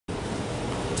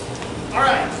All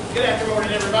right. Good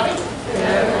afternoon, everybody.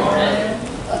 Good morning.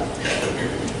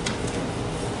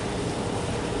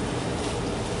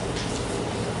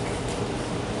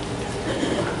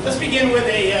 Let's begin with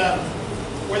a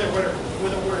word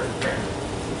of prayer.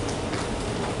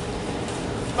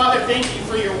 Father, thank you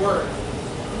for your word.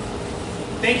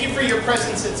 Thank you for your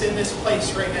presence that's in this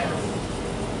place right now.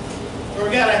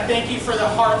 Lord God, I thank you for the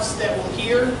hearts that will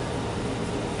hear.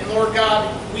 And Lord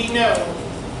God, we know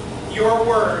your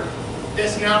word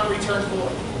does not return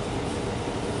void.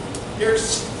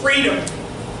 There's freedom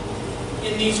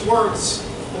in these words,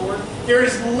 Lord. There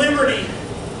is liberty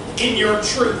in your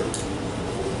truth.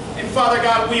 And Father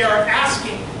God, we are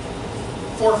asking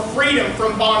for freedom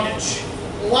from bondage,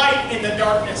 light in the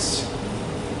darkness.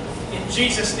 In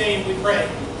Jesus' name we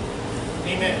pray.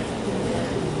 Amen.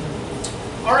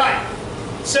 All right.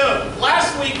 So,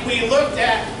 last week we looked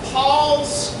at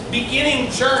Paul's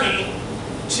beginning journey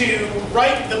to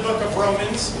write the book of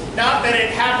Romans. Not that it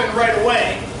happened right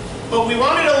away, but we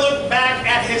wanted to look back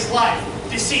at his life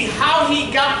to see how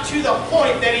he got to the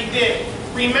point that he did.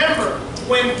 Remember,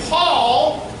 when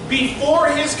Paul, before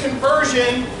his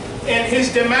conversion and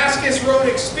his Damascus Road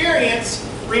experience,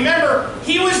 remember,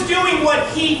 he was doing what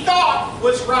he thought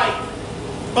was right.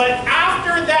 But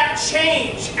after that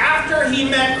change, after he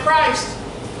met Christ,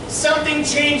 something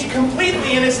changed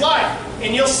completely in his life.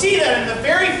 And you'll see that in the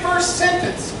very first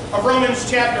sentence of Romans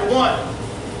chapter 1.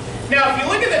 Now, if you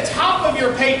look at the top of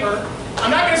your paper,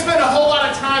 I'm not going to spend a whole lot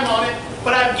of time on it,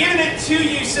 but I've given it to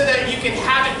you so that you can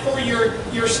have it for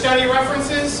your study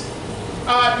references.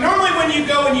 Normally when you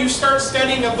go and you start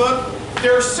studying a book,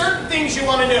 there are certain things you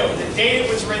want to know. The date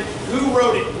it was written, who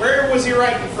wrote it, where was he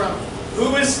writing from, who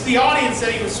was the audience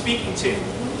that he was speaking to.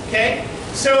 Okay?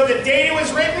 So the date it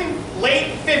was written,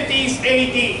 late 50s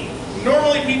AD.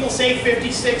 Normally people say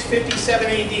 56, 57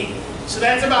 AD. So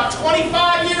that's about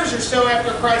 25 years or so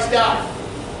after Christ died.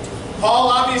 Paul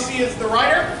obviously is the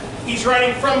writer. He's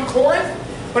writing from Corinth,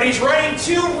 but he's writing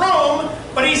to Rome,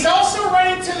 but he's also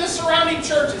writing to the surrounding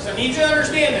churches. I need you to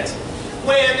understand this.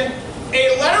 When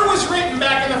a letter was written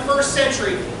back in the first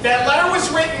century, that letter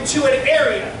was written to an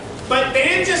area, but they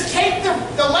didn't just take the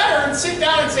letter and sit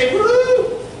down and say,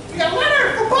 woo, we got a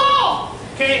letter for Paul.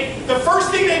 Okay, the first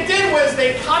thing they did was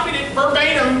they copied it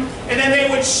verbatim, and then they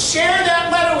would share that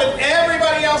letter with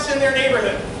everybody else in their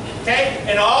neighborhood. Okay,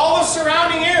 and all the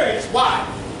surrounding areas. Why?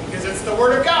 Because it's the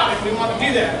Word of God, and we want to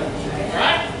do that. All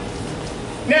right?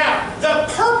 Now, the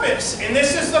purpose, and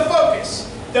this is the focus,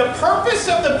 the purpose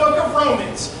of the book of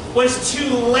Romans was to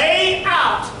lay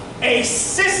out a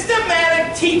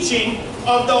systematic teaching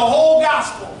of the whole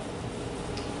gospel.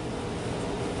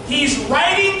 He's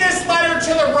writing this letter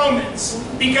to the Romans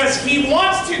because he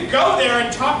wants to go there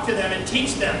and talk to them and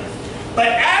teach them. But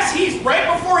as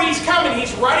right before he's coming,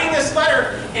 he's writing this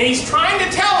letter and he's trying to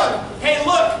tell them, hey,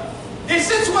 look,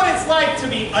 this is what it's like to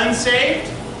be unsaved,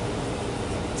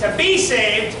 to be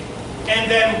saved,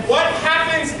 and then what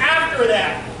happens after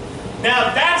that.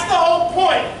 Now that's the whole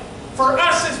point for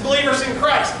us as believers in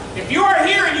Christ. If you are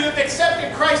here and you have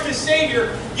accepted Christ as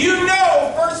Savior, you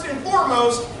know first and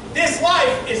foremost, this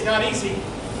life is not easy.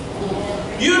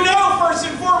 You know first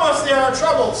and foremost there are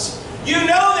troubles. You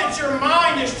know that your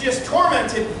mind is just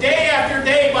tormented day after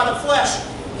day by the flesh.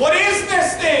 What is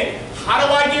this thing? How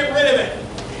do I get rid of it?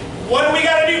 What do we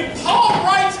got to do? Paul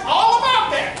writes all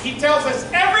about that. He tells us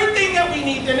everything that we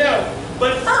need to know.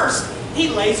 But first, he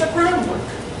lays a groundwork.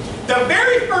 The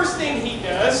very first thing he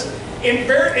does in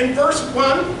verse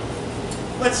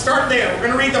 1, let's start there. We're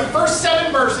going to read the first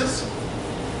 7 verses.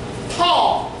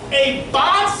 Paul, a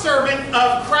bondservant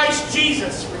of Christ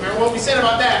Jesus. Remember what we said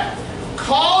about that.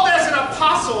 Called as an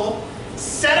apostle,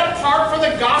 set apart for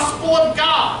the gospel of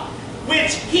God,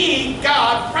 which he,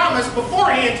 God, promised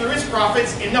beforehand through his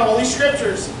prophets in the Holy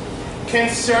Scriptures,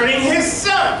 concerning his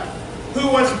Son, who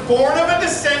was born of a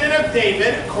descendant of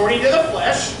David, according to the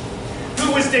flesh,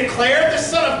 who was declared the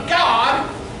Son of God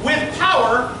with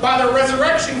power by the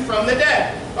resurrection from the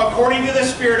dead, according to the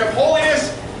Spirit of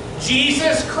holiness,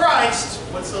 Jesus Christ.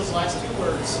 What's those last 2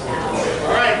 words?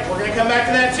 All right, we're going to come back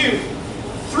to that too.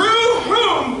 Through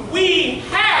whom we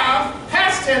have,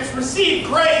 past tense, received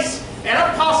grace and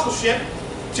apostleship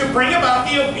to bring about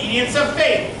the obedience of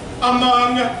faith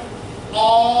among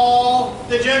all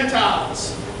the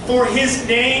Gentiles, for his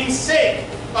name's sake,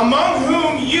 among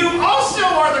whom you also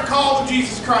are the called of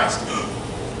Jesus Christ.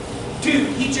 Dude,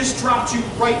 he just dropped you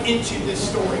right into this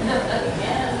story.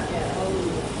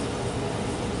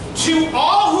 To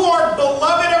all who are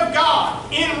beloved of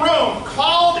God in Rome,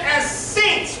 called as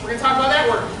saints, we're going to talk about that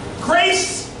word,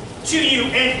 grace to you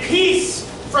and peace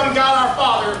from God our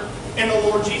Father and the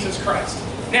Lord Jesus Christ.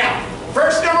 Now,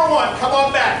 Verse number 1, come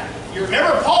on back. You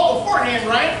remember Paul beforehand,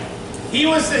 right? He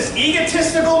was this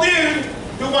egotistical dude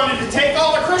who wanted to take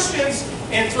all the Christians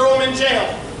and throw them in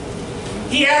jail.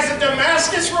 He has a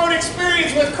Damascus Road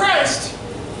experience with Christ,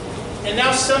 and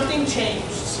now something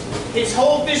changed. His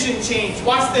whole vision changed.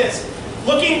 Watch this.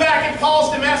 Looking back at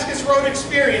Paul's Damascus Road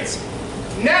experience,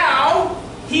 now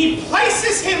he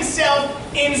places himself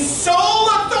in sole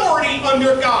authority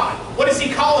under God. What does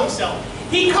he call himself?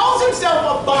 He calls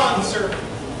himself a bondservant.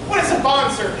 What is a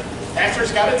bondservant?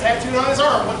 Pastor's got a tattoo on his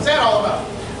arm. What's that all about?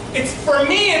 It's, for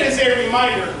me, it is a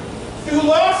reminder.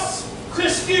 Doulos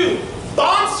Christou,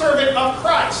 bondservant of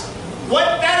Christ.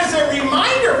 What that is a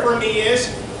reminder for me is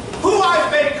who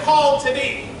I've been called to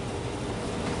be.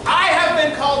 I have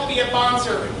been called to be a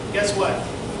bondservant. Guess what?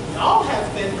 Y'all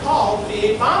have been called to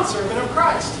be a bondservant of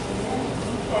Christ.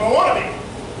 I don't want to be.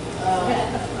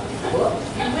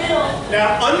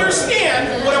 Now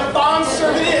understand what a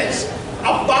bondservant is.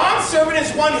 A bondservant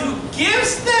is one who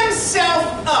gives themselves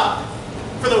up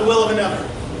for the will of another.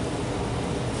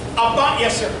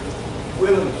 Yes, sir.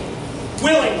 Willingly.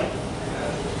 Willingly.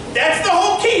 That's the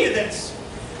whole key to this.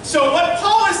 So what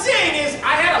Paul is saying is,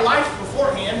 I had a life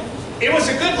beforehand. It was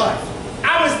a good life.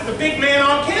 I was the big man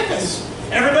on campus.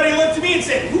 Everybody looked at me and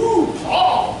said, ooh,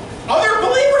 Paul. Other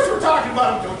believers were talking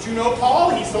about him. Don't you know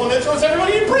Paul? He's the one that throws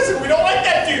everybody in prison. We don't like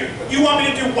that dude. You want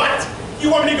me to do what?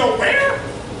 You want me to go where?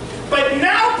 But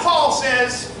now Paul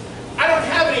says, I don't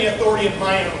have any authority of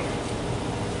my own.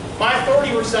 My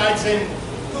authority resides in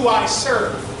who I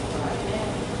serve.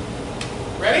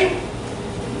 Ready?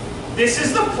 This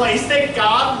is the place that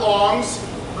God longs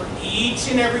for each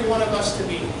and every one of us to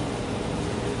be.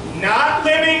 Not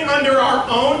living under our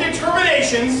own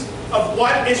determinations of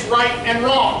what is right and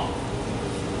wrong.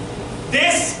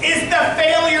 This is the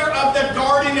failure of the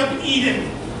Garden of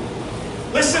Eden.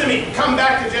 Listen to me. Come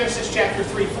back to Genesis chapter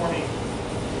 3 for me.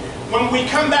 When we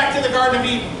come back to the Garden of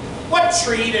Eden, what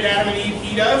tree did Adam and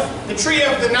Eve eat of? The tree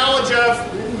of the knowledge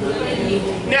of good and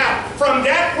evil. Now, from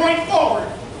that point forward,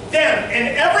 them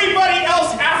and everybody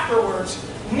else afterwards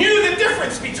knew the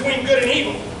difference between good and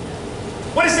evil.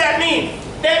 What does that mean?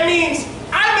 That means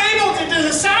I'm able to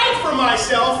decide for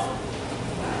myself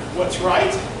what's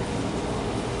right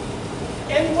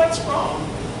and what's wrong.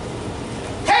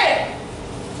 Hey,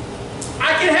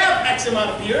 I can have X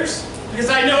amount of beers because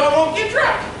I know I won't get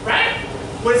drunk, right?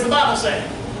 What does the Bible say?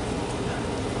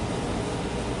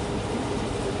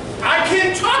 I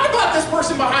can talk about this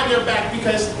person behind their back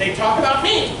because they talk about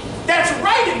me. That's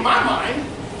right in my mind.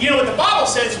 You know what the Bible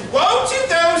says? Woe to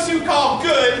those who call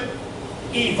good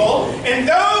evil, and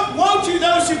woe to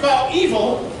those who call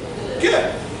evil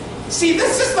good. See,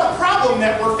 this is the problem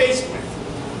that we're faced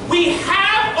with. We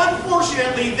have,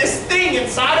 unfortunately, this thing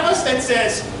inside of us that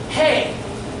says, hey,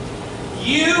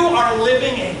 you are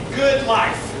living a good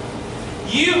life.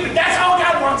 That's all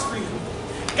God wants for you.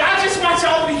 God just wants you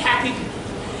all to be happy.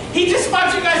 He just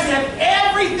wants you guys to have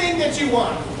everything that you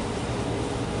want.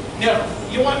 No,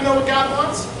 you want to know what God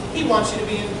wants? He wants you to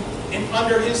be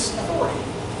under His authority.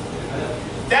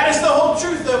 That is the whole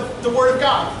truth of the Word of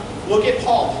God. Look at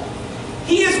Paul.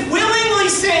 He is willingly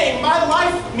saying, my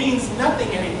life means nothing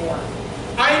anymore.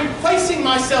 I am placing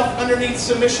myself underneath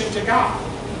submission to God.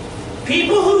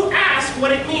 People who ask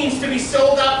what it means to be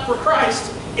sold out for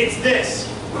Christ, it's this.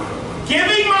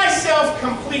 Giving myself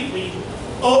completely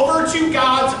over to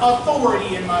God's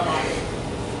authority in my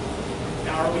life.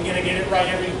 Now, are we going to get it right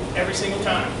every single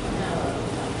time?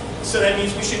 So that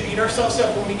means we should beat ourselves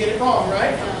up when we get it wrong,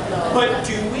 right? But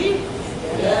do we?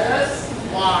 Yes.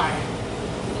 Why?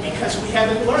 Because we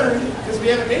haven't learned, because we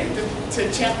haven't made it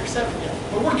to chapter 7 yet.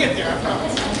 But we'll get there, I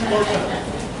promise.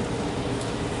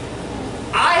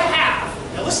 I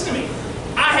have, now listen to me,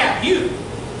 I have you.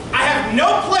 I have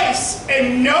no place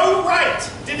and no right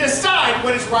to decide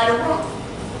what is right or wrong.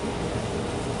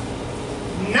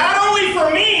 Not only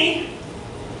for me,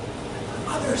 but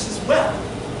for others as well.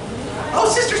 Oh,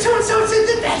 Sister so-and-so said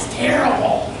that. That's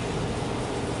terrible.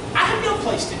 I have no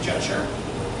place to judge her.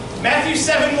 Matthew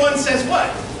 7:1 says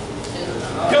what?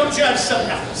 Don't judge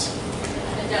sometimes.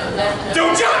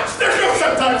 Don't judge. There's no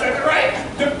sometimes, right?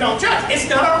 Don't judge. It's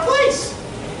not our place.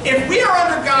 If we are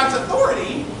under God's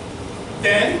authority,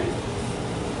 then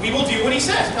we will do what He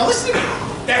says. Now listen to me.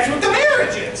 That's what the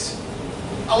marriage is.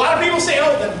 A lot of people say,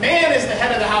 oh, the man is the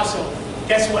head of the household.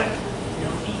 Guess what? No,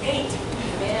 he ain't.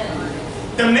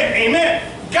 Amen.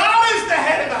 God is the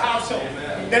head of the household.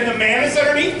 Amen. Then the man is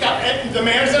underneath God.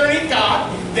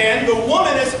 Then the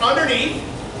woman is underneath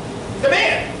the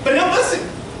man. But now listen.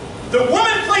 The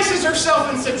woman places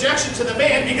herself in subjection to the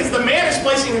man because the man is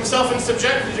placing himself in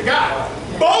subjection to God.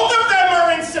 Both of them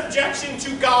are in subjection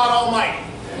to God Almighty.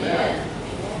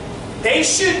 They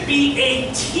should be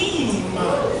a team.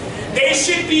 They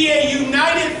should be a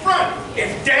united front.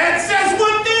 If dad says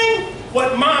one thing,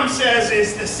 what mom says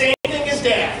is the same thing as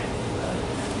dad.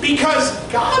 Because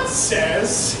God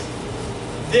says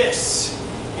this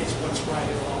is what's right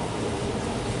and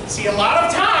wrong. See, a lot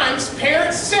of times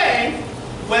parents say,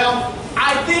 well,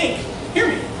 I think, hear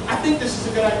me, I think this is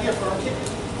a good idea for our kid.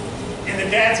 And the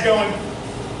dad's going,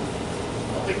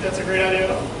 I don't think that's a great idea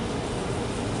at all.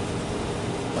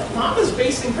 But mom is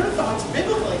basing her thoughts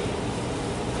biblically.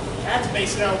 Dad's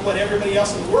basing it on what everybody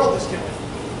else in the world is doing.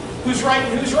 Who's right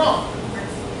and who's wrong?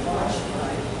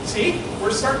 See,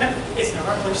 we're starting to, it's not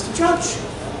our place to judge.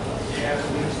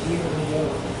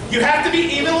 You have to be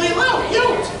evenly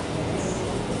yoked.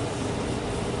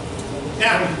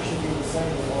 Now,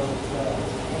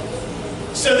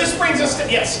 so this brings us to,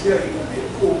 yes? Yeah, you can be a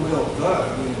full will of God.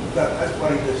 I mean, that's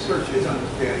why the search is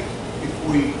understanding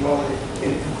before you draw it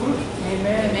in conclusion.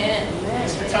 Amen.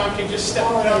 Mr. Tom can just step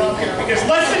right on up here. Because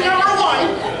lesson number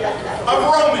 1 of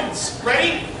Romans,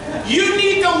 ready? You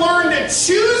need to learn to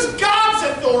choose God's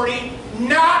authority,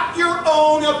 not your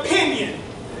own opinion.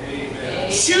 Amen.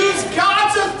 Choose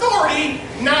God's authority,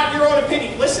 not your own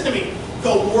opinion. Listen to me.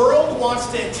 The world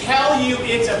wants to tell you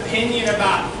its opinion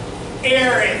about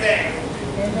everything,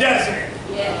 doesn't it?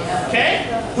 Yeah. Okay?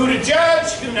 Who to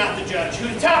judge, who not to judge. Who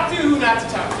to talk to, who not to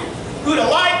talk to. Who to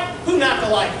like, who not to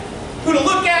like. Who to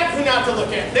look at, who not to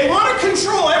look at. They want to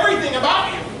control everything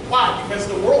about you. Why? Because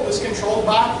the world is controlled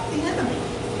by the enemy.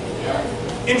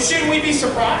 And shouldn't we be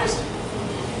surprised?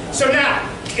 So now,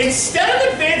 instead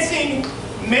of advancing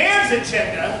man's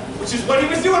agenda, which is what he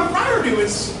was doing prior to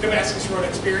his Damascus Road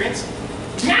experience,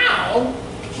 now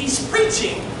he's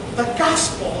preaching the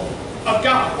gospel of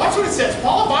God. Watch what it says.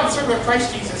 Paul, a bondservant of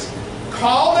Christ Jesus,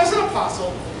 called as an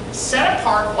apostle, set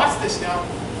apart, watch this now,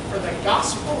 for the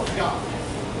gospel of God.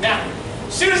 Now,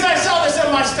 as soon as I saw this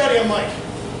in my study, I'm like,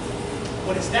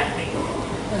 what does that mean?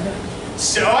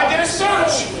 So I did a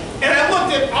search, and I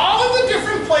looked at all of the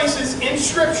different places in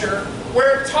Scripture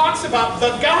where it talks about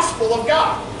the gospel of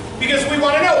God. Because we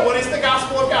want to know, what is the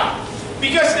gospel of God?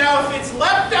 Because now if it's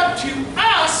left up to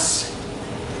us,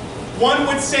 one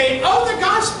would say, oh, the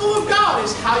gospel of God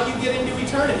is how you get into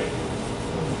eternity.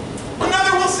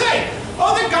 Another will say,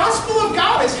 oh, the gospel of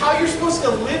God is how you're supposed to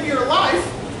live your life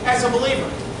as a believer.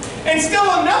 And still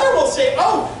another will say,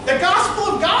 oh, the gospel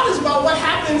of God is about what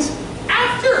happens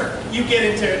after you get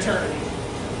into eternity.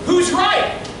 Who's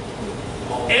right?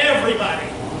 Everybody.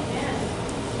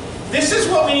 This is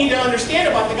what we need to understand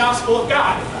about the gospel of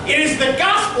God. It is the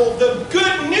gospel, the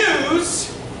good news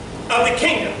of the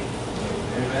kingdom.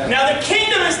 Amen. Now the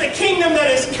kingdom is the kingdom that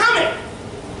is coming.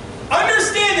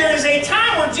 Understand there is a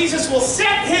time where Jesus will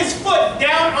set his foot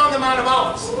down on the Mount of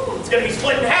Olives. It's going to be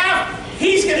split in half.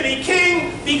 He's going to be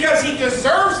king because he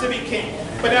deserves to be king.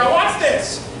 But now watch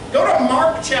this. Go to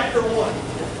Mark chapter 1.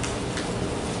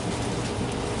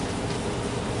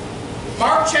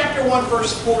 Mark chapter 1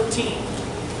 verse 14.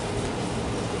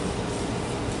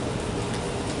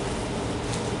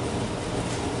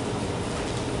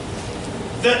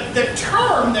 The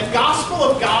term, the gospel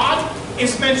of God,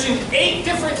 is mentioned 8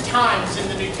 different times in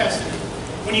the New Testament.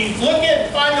 When you look at,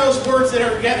 find those words that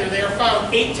are together, they are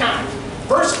found 8 times.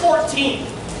 Verse 14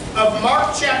 of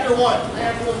Mark chapter 1.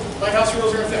 Lighthouse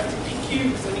rules are in effect. Thank you,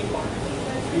 because I need water.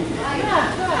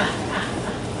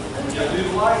 You gotta do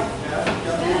the light, man.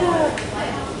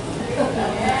 You gotta do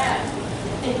the light.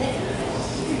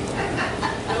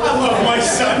 I love my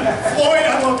son. Floyd,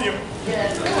 I love you.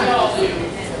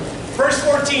 Verse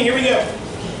 14, here we go.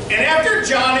 And after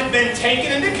John had been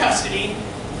taken into custody,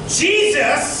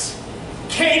 Jesus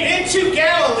came into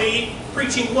Galilee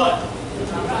preaching what?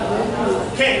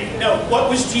 Okay, no, what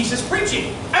was Jesus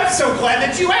preaching? I'm so glad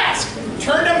that you asked.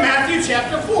 Turn to Matthew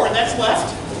chapter 4. That's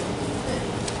left.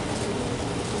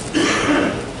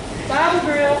 Bible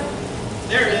drill.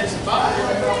 There it is. Bible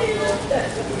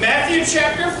drill. Matthew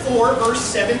chapter 4, verse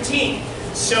 17.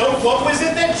 So, what was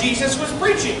it that Jesus was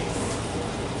preaching?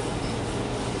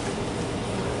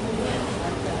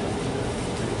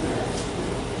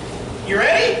 You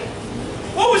ready?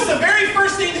 What was the very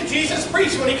first thing that Jesus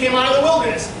preached when he came out of the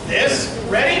wilderness? This.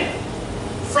 Ready?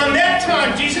 From that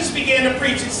time, Jesus began to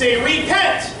preach and say,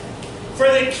 repent, for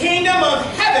the kingdom of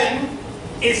heaven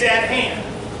is at hand.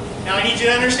 Now, I need you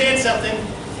to understand something,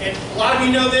 and a lot of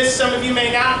you know this, some of you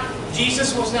may not.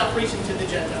 Jesus was not preaching to the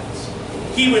Gentiles.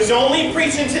 He was only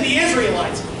preaching to the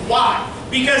Israelites. Why?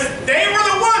 Because they were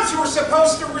the ones who were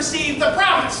supposed to receive the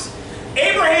promise.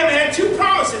 Abraham had 2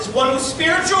 promises. One was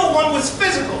spiritual, one was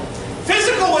physical.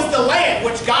 Physical was the land,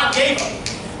 which God gave him.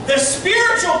 The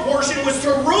spiritual portion was to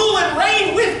rule and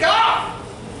reign with God.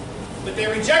 They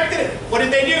rejected him. What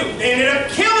did they do? They ended up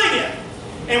killing him.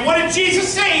 And what did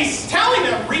Jesus say? He's telling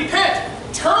them, repent.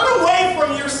 Turn away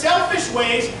from your selfish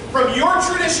ways, from your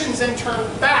traditions, and turn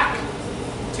back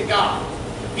to God.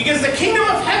 Because the kingdom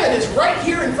of heaven is right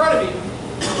here in front of you.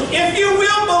 If you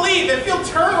will believe, if you'll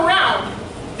turn around,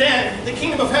 then the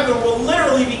kingdom of heaven will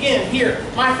literally begin here.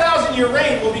 My 1,000-year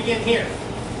reign will begin here.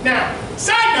 Now,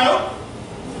 side note,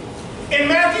 in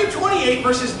Matthew 28,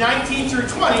 verses 19 through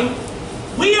 20,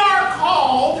 we are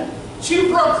called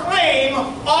to proclaim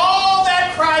all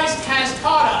that Christ has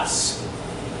taught us.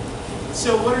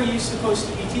 So what are you supposed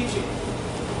to be teaching?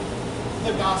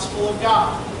 The gospel of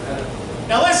God.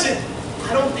 Now listen,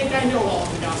 I don't think I know all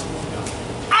of the gospel of God.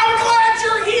 I'm glad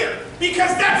you're here,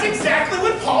 because that's exactly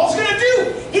what Paul's going to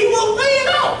do. He will lay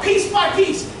it out piece by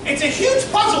piece. It's a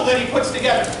huge puzzle that he puts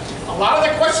together. A lot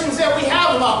of the questions that we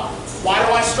have about, why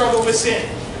do I struggle with sin?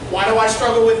 Why do I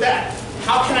struggle with that?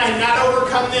 How can I not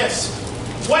overcome this?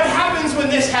 What happens when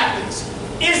this happens?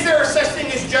 Is there a such thing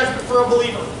as judgment for a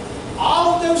believer?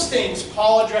 All of those things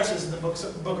Paul addresses in the book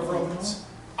of Romans.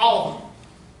 All of them.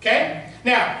 Okay?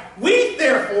 Now, we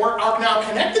therefore are now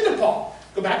connected to Paul.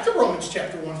 Go back to Romans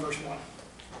chapter 1, verse 1.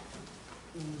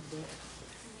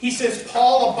 He says,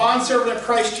 Paul, a bondservant of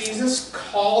Christ Jesus,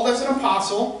 called as an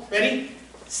apostle, ready?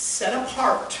 Set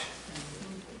apart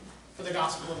for the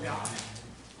gospel of God.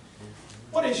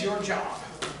 What is your job?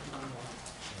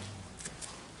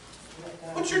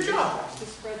 What's your job? To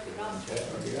spread the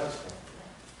gospel.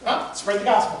 Huh? Spread the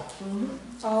gospel.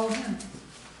 It's all of him.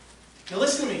 Now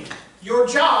listen to me. Your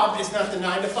job is not the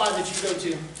 9 to 5 that you go to.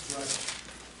 Right.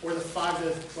 Or the 5 to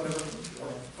whatever.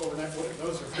 Or overnight.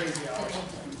 Those are crazy hours.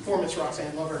 Poor Miss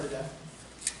Roxanne. Love her to death.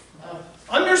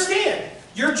 Understand.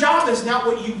 Your job is not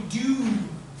what you do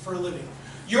for a living.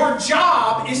 Your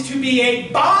job is to be a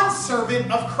bondservant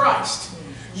of Christ.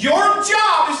 Your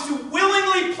job is to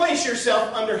willingly place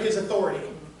yourself under His authority.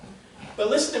 But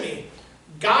listen to me.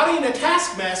 God ain't a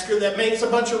taskmaster that makes a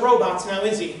bunch of robots now,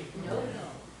 is He? No.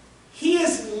 He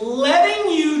is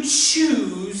letting you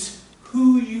choose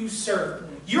who you serve.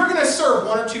 You're going to serve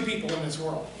 1 or 2 people in this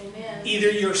world. Amen. Either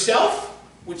yourself,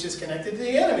 which is connected to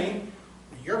the enemy,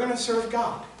 or you're going to serve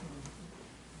God.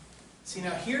 See,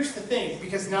 now here's the thing,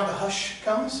 because now the hush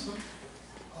comes.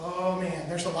 Oh man,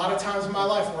 there's a lot of times in my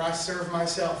life where I serve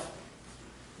myself.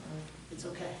 It's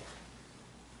okay.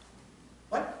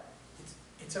 What?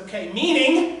 It's okay.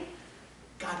 Meaning,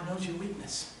 God knows your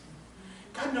weakness.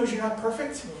 God knows you're not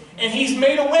perfect. And He's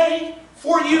made a way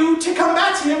for you to come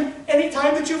back to Him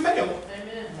anytime that you fail.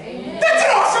 Amen. That's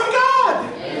an awesome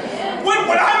God! Amen.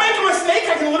 When I make a mistake,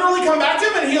 I can literally come back to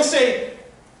Him and He'll say,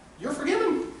 you're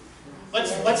forgiven.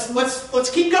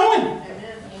 Let's keep going.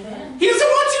 Amen. He doesn't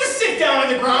want you to sit down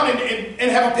on the ground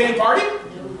and have a pity party.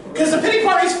 Because the pity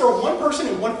party is for one person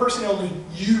and one person only,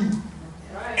 you.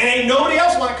 Right. And ain't nobody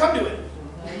else want to come to it.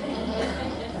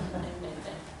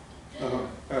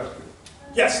 Pastor,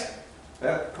 Yes,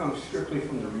 that comes strictly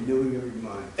from the renewing of your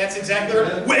mind. that's exactly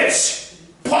right. Which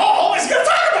Paul is going to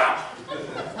talk about.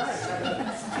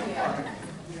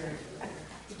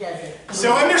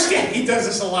 So understand, he does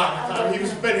this a lot.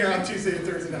 He's been here on Tuesday and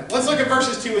Thursday night. Let's look at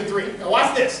verses 2 and 3. Now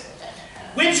watch this.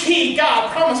 Which He,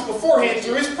 God, promised beforehand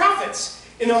through His prophets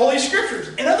in the Holy Scriptures.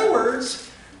 In other words,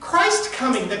 Christ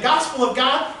coming, the gospel of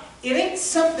God, it ain't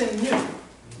something new.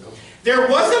 There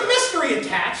was a mystery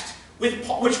attached, with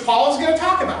which Paul is going to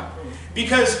talk about.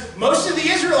 Because most of the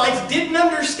Israelites didn't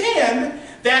understand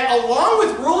that along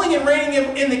with ruling and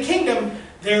reigning in the kingdom,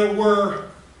 there were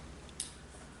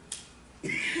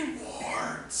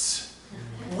rewards.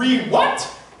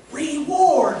 What?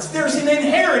 Rewards. There's an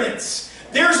inheritance.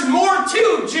 There's more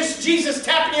to just Jesus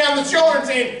tapping you on the shoulder and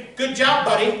saying, good job,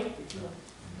 buddy.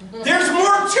 There's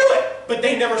more to it. But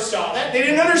they never saw that. They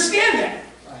didn't understand that.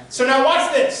 So now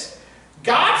watch this.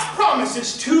 God's promise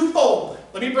is twofold.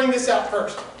 Let me bring this out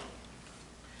first.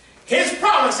 His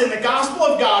promise in the gospel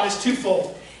of God is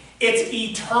twofold. It's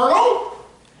eternal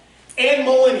and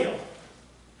millennial.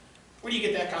 Where do you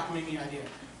get that cockamamie idea?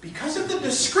 Because of the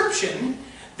description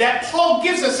that Paul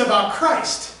gives us about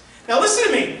Christ. Now listen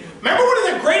to me. Remember one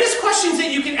of the greatest questions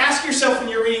that you can ask yourself when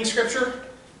you're reading Scripture?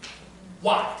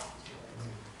 Why?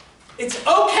 It's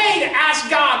okay to ask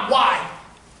God why.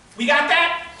 We got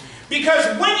that? Because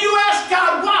when you ask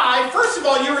God why, first of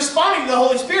all, you're responding to the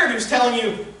Holy Spirit who's telling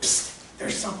you, psst,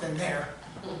 there's something there.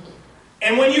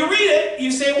 And when you read it,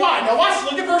 you say why. Now watch,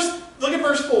 look at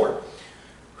verse 4.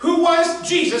 Who was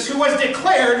Jesus, who was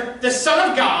declared the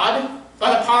Son of God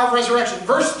by the power of resurrection.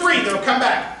 Verse 3, though, come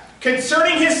back.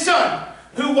 Concerning His Son,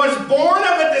 who was born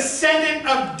of a descendant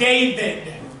of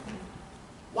David.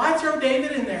 Why throw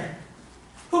David in there?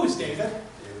 Who is David?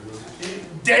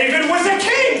 David was a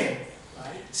king.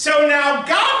 So now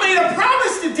God made a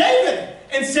promise to David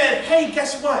and said, hey,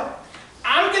 guess what?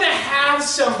 I'm going to have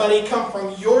somebody come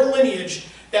from your lineage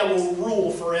that will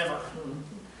rule forever.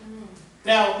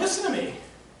 Now, listen to me.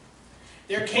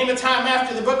 There came a time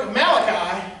after the book of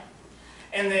Malachi,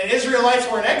 and the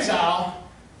Israelites were in exile,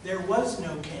 there was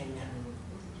no king.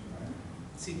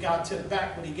 See, God took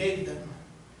back what he gave them.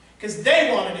 Because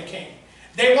they wanted a king.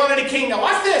 They wanted a king. Now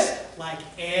watch this. Like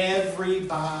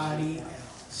everybody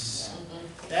else.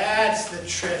 That's the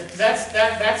trick. That's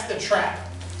the trap.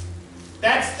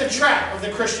 That's the trap of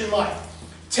the Christian life.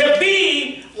 To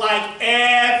be like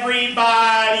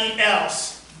everybody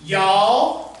else.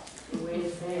 Y'all,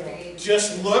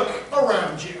 just look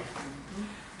around you.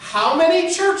 How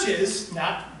many churches,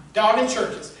 not dogging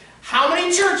churches, how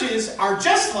many churches are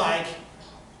just like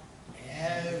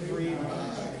everybody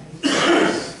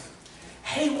else?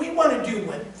 Hey, we want to do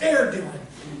what they're doing.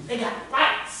 They got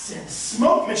lights and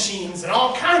smoke machines and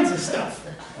all kinds of stuff.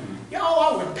 Y'all,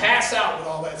 I would pass out with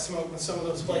all that smoke in some of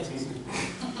those places.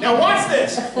 Now watch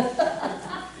this.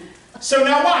 So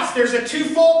now watch, there's a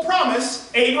twofold promise,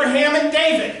 Abraham and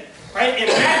David. Right? In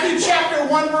Matthew chapter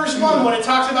 1 verse 1, when it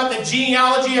talks about the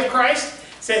genealogy of Christ,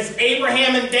 it says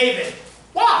Abraham and David.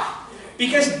 Why?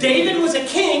 Because David was a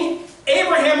king,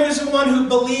 Abraham was the one who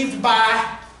believed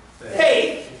by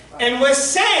faith and was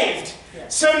saved.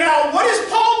 So now what is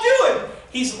Paul doing?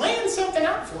 He's laying something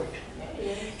out for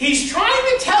you. He's trying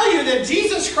to tell you that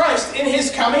Jesus Christ in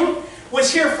his coming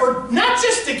was here for not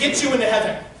just to get you into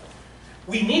heaven.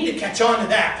 We need to catch on to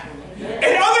that. And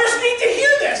others need to hear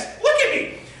this. Look at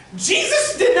me.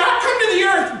 Jesus did not come to the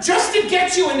earth just to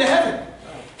get you into heaven.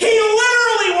 He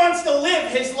literally wants to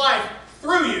live his life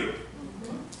through you.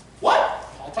 What?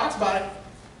 Paul talks about it.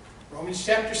 Romans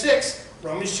chapter 6,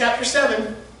 Romans chapter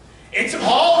 7. It's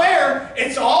all there.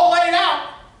 It's all laid out.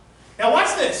 Now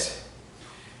watch this.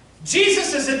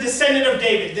 Jesus is a descendant of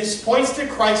David. This points to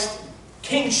Christ's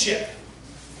kingship.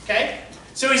 Okay?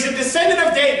 So he's a descendant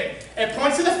of David. It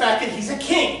points to the fact that he's a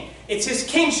king. It's his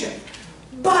kingship.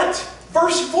 But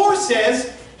verse 4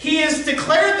 says, he is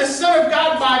declared the Son of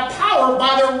God by power,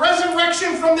 by the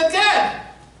resurrection from the dead.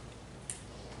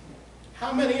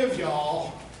 How many of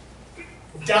y'all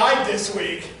died this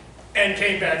week and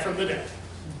came back from the dead?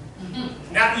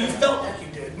 Not you felt like you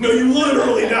did. No, you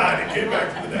literally died and came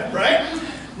back from the dead, right?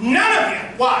 None of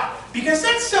you. Why? Because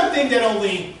that's something that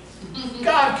only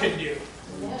God could do.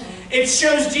 It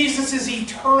shows Jesus'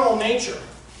 eternal nature.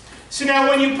 So now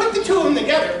when you put the two of them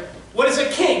together, what is a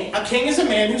king? A king is a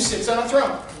man who sits on a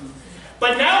throne.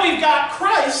 But now we've got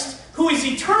Christ, who is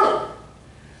eternal.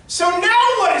 So now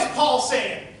what is Paul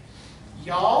saying?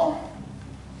 Y'all,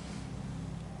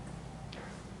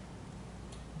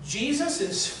 Jesus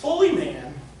is fully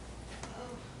man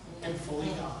and fully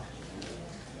God.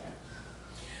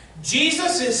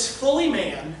 Jesus is fully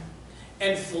man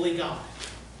and fully God.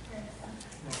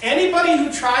 Anybody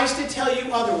who tries to tell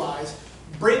you otherwise,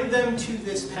 bring them to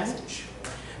this passage.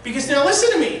 Because now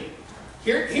listen to me.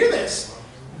 Hear this.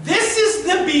 This is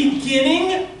the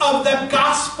beginning of the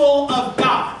gospel of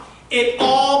God. It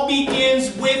all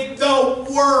begins with the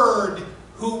Word.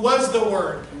 Who was the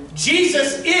Word?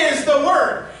 Jesus is the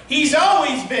Word. He's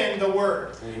always been the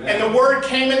Word. Amen. And the Word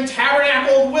came and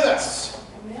tabernacled with us.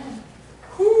 Amen.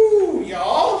 Whoo,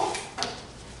 y'all.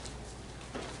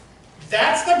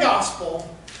 That's the gospel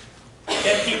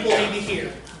that people need to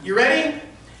hear. You ready?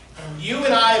 And you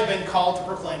and I have been called to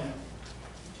proclaim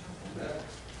it.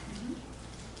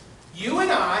 You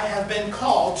and I have been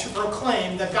called to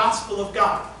proclaim the gospel of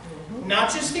God.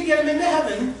 Not just to get them into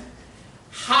heaven,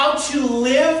 how to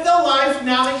live the life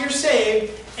now that you're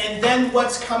saved, and then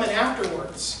what's coming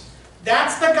afterwards.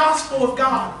 That's the gospel of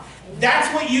God.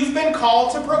 That's what you've been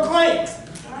called to proclaim.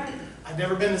 I've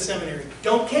never been to seminary.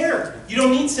 Don't care. You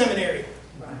don't need seminary.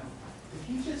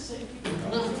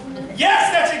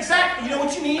 Yes, that's exactly. You know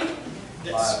what you need?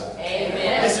 This.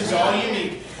 Amen. This is all you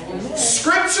need.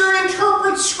 Scripture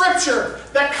interprets Scripture.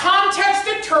 The context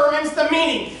determines the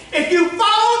meaning. If you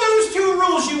follow those two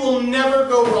rules, you will never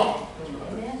go wrong.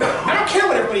 I don't care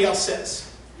what everybody else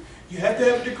says. You have to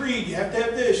have a degree. You have to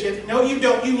have this. You have to, no, you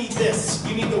don't. You need this.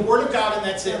 You need the Word of God, and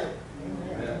that's it.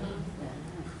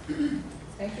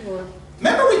 Thank you, Lord.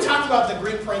 Remember we talked about the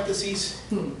Greek parentheses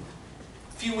a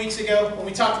few weeks ago when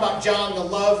we talked about John, the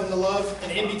love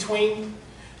and in between?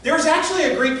 There's actually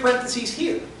a Greek parentheses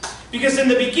here. Because in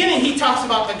the beginning, he talks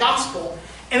about the gospel.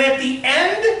 And at the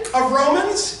end of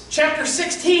Romans chapter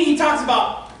 16, he talks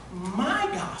about my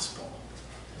gospel.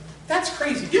 That's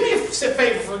crazy. Do me a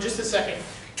favor for just a second.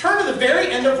 Turn to the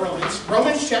very end of Romans,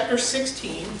 Romans chapter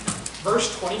 16,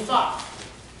 verse 25.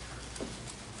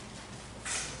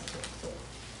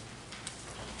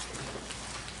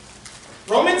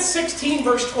 Romans 16,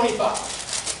 verse 25.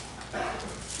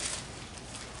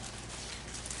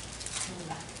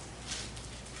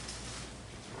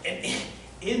 And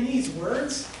in these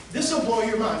words, this will blow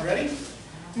your mind. Ready?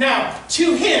 Now,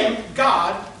 to him,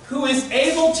 God, who is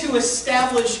able to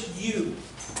establish you.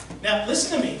 Now,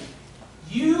 listen to me.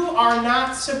 You are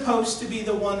not supposed to be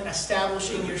the one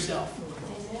establishing yourself.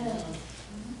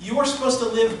 You are supposed to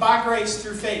live by grace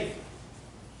through faith.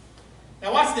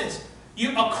 Now, watch this.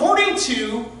 You, according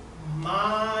to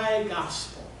my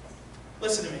gospel.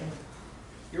 Listen to me.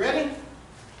 You ready?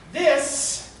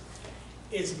 This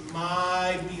is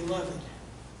my beloved.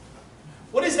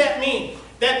 What does that mean?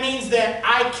 That means that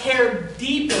I care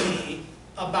deeply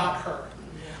about her.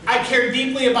 I care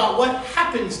deeply about what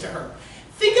happens to her.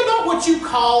 Think about what you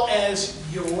call as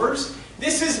yours.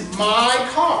 This is my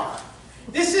car.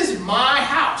 This is my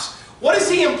house. What is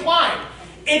he implying?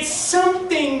 It's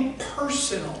something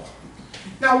personal.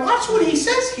 Now watch what he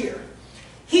says here.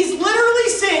 He's literally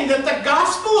saying that the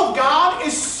gospel of God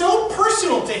is so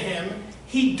personal to him,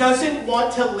 he doesn't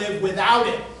want to live without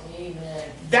it.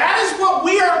 Amen. That is what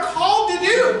we are called to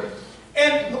do.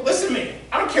 And listen to me.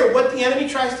 I don't care what the enemy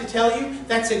tries to tell you.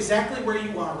 That's exactly where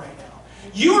you are right now.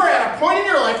 You are at a point in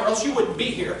your life, or else you wouldn't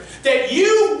be here, that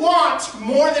you want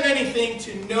more than anything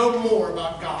to know more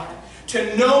about God,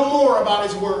 to know more about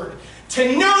His Word,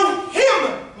 to know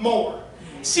Him more.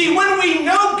 See, when we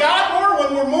know God more,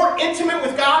 when we're more intimate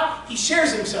with God, He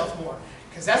shares Himself more.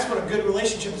 Because that's what a good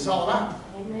relationship is all about.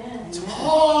 Amen. It's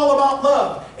all about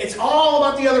love. It's all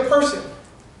about the other person.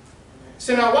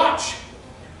 So now watch.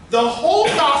 The whole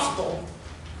gospel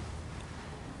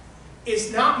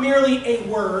is not merely a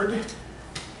word,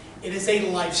 it is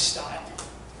a lifestyle.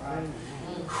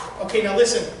 Okay, now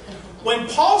listen. When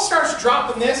Paul starts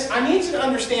dropping this, I need you to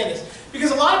understand this. Because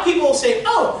a lot of people will say,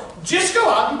 oh, just go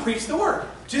out and preach the word.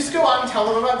 Just go out and tell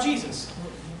them about Jesus.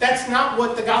 That's not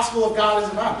what the gospel of God is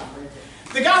about.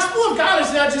 The gospel of God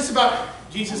is not just about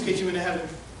Jesus gets you into heaven.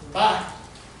 Bye.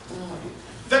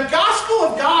 The gospel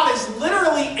of God is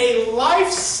literally a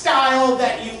lifestyle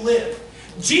that you live.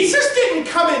 Jesus didn't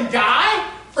come and die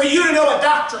for you to know a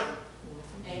doctrine.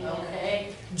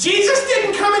 Okay. Jesus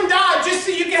didn't come and die just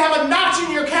so you can have a notch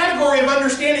in your category of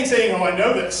understanding saying, oh, I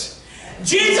know this.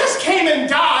 Jesus came and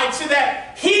died so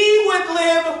that He would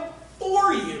live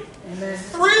for you, Amen.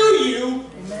 through you,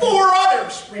 for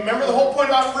others. Remember the whole point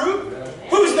about fruit?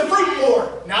 Who's the fruit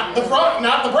for? Not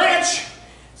the branch.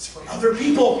 It's for other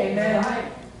people.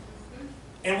 Amen.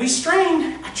 And we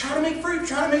strain. I try to make fruit,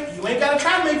 you ain't got to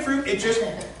try to make fruit. It just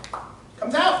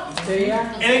comes out.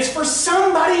 And it's for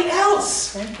somebody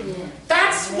else. Thank you.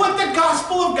 That's what the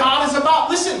gospel of God is about.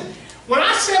 Listen, when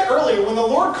I said earlier, when the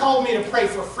Lord called me to pray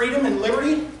for freedom and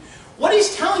liberty, what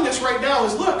He's telling us right now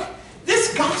is, look,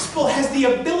 this gospel has the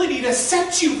ability to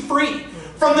set you free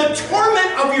from the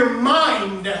torment of your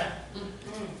mind.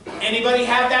 Anybody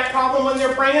have that problem when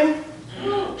they're praying?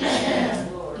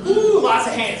 Ooh, lots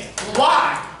of hands.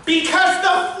 Why? Because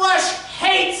the flesh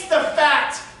hates the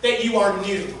fact that you are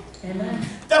new. Amen.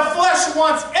 The flesh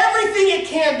wants everything it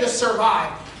can to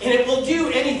survive, and it will do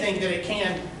anything that it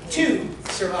can to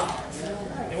survive.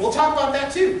 And we'll talk about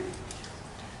that too.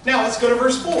 Now let's go to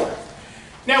verse 4.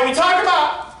 Now we talk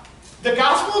about the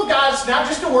gospel of God. It's not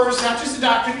just a word, it's not just a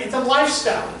doctrine, it's a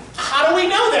lifestyle. How do we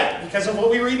know that? Because of what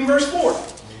we read in verse 4.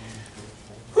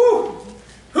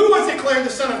 Who was declared the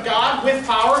Son of God with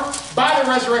power by the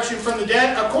resurrection from the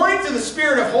dead, according to the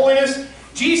Spirit of holiness,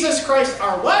 Jesus Christ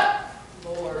our what?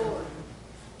 Lord.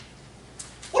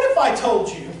 What if I told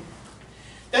you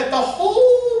that the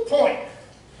whole point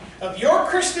of your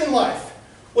Christian life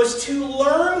was to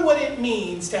learn what it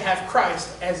means to have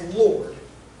Christ as Lord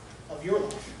of your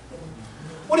life?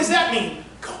 What does that mean?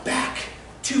 Go back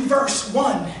to verse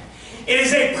 1. It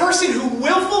is a person who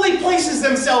willfully places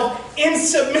themselves in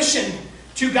submission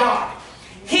to God.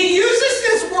 He uses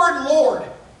this word Lord.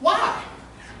 Why?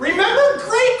 Remember,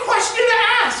 great question to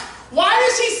ask. Why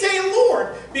does he say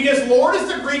Lord? Because Lord is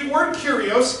the Greek word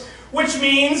kurios, which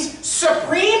means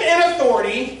supreme in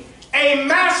authority, a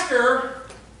master,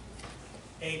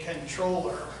 a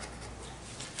controller.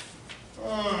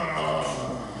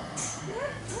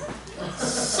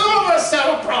 Some of us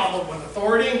have a problem with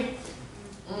authority.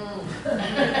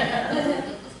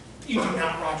 You do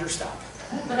not, Roger, stop.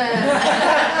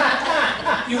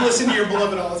 You listen to your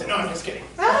beloved all the time. No, I'm just kidding.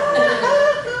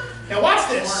 Now watch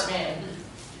this.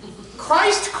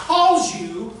 Christ calls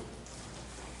you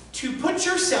to put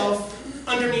yourself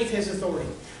underneath His authority.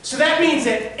 So that means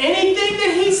that anything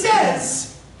that He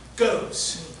says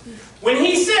goes. When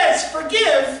He says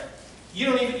forgive,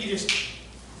 you just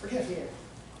forgive.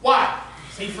 Why?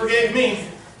 He forgave me.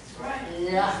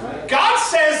 Yeah. God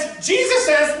says, Jesus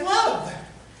says, love.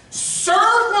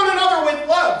 Serve one another with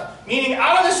love. Meaning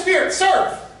out of the Spirit,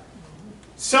 serve.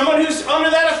 Someone who's under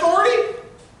that authority,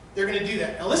 they're going to do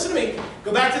that. Now listen to me.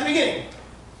 Go back to the beginning.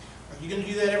 Are you going to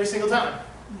do that every single time?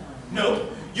 No.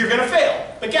 Nope. You're going to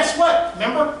fail. But guess what?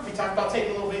 Remember, we talked about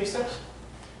taking little baby steps?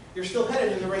 You're still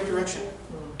headed in the right direction.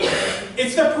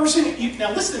 It's the person,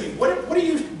 now listen to me. What are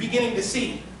you beginning to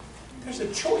see? There's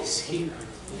a choice here.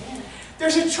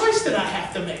 There's a choice that I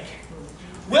have to make.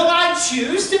 Will I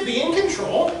choose to be in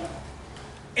control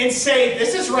and say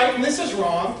this is right and this is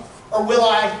wrong? Or will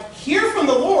I hear from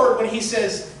the Lord when He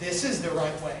says this is the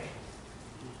right way?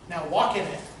 Now walk in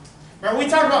it. Remember we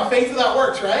talked about faith without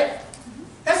works, right?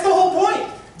 That's the whole point.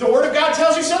 The Word of God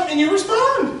tells you something and you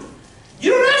respond.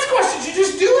 You don't ask questions, you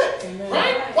just do it. Amen.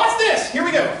 Right? Watch this. Here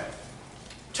we go.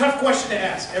 Tough question to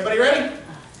ask. Everybody ready?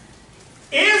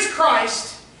 Is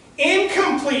Christ in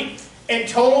complete and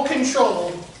total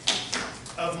control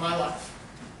of my life?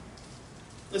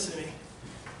 Listen to me.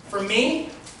 For me,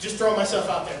 just throwing myself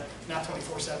out there, not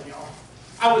 24/7, y'all.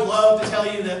 I would love to tell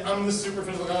you that I'm the super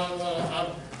physical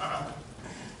God.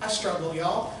 I struggle,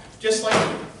 y'all. Just like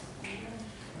you.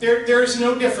 There is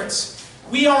no difference.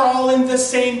 We are all in the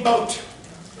same boat.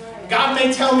 God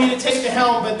may tell me to take the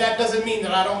helm, but that doesn't mean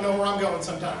that I don't know where I'm going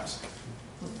sometimes.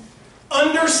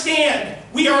 Understand,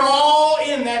 we are all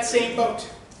in that same boat.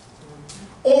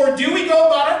 Or do we go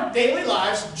about our daily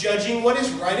lives judging what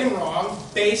is right and wrong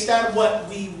based on what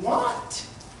we want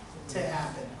to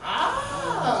happen?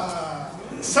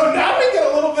 So now we get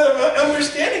a little bit of an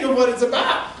understanding of what it's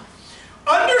about.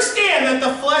 Understand that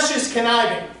the flesh is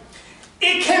conniving.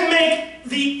 It can make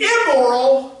the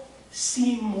immoral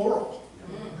seem moral.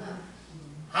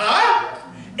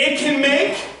 It can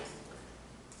make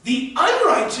the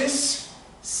unrighteous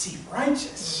seem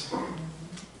righteous.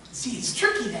 See, it's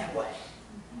tricky that way.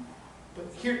 But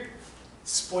here,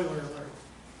 spoiler alert,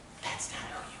 that's not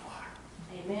who you are.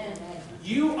 Amen.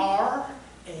 You are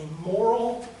a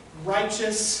moral,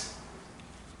 righteous,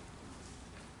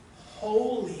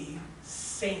 holy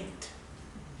saint.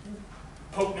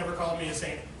 Pope never called me a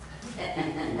saint.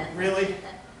 Really?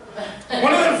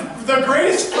 One of the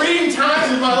greatest freeing times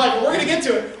in my life, we're going to get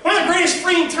to it, one of the greatest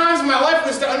freeing times in my life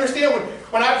was to understand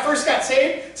when I first got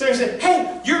saved, somebody said,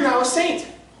 hey, you're now a saint.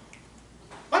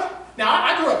 What? Now,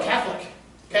 I grew up Catholic,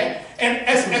 okay? And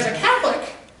as a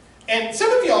Catholic, and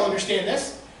some of y'all understand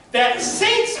this, that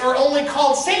saints are only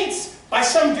called saints by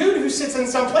some dude who sits in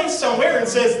some place somewhere and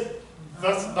says,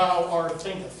 thus thou art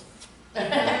sainteth.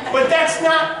 But that's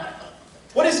not,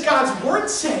 what does God's Word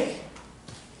say?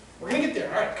 We're going to get there.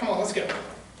 All right, come on, let's go.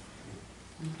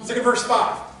 Let's look at verse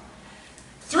 5.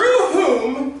 Through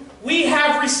whom we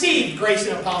have received grace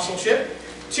and apostleship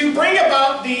to bring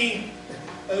about the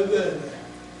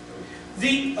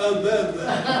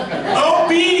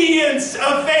obedience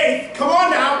of faith. Come on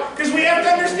now, because we have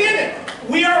to understand it.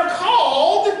 We are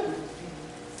called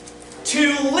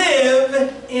to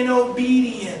live in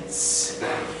obedience.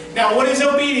 Now, what is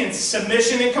obedience?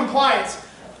 Submission and compliance.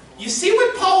 You see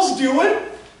what Paul's doing?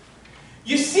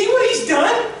 You see what he's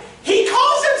done? He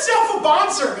calls himself a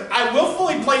bondservant. I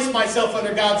willfully place myself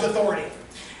under God's authority.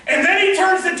 And then he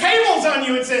turns the tables on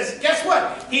you and says, guess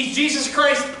what? He's Jesus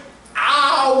Christ,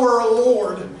 our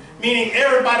Lord. Meaning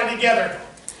everybody together.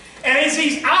 And as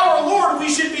he's our Lord, we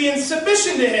should be in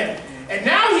submission to him. And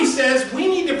now he says we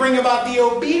need to bring about the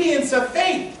obedience of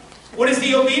faith. What is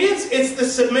the obedience? It's the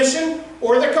submission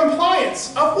or the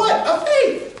compliance of what? Of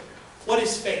faith. What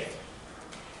is faith?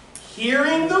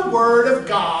 Hearing the Word of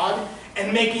God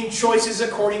and making choices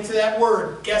according to that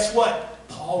Word. Guess what?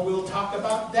 Paul will talk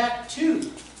about that too.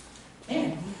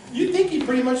 Man, you'd think he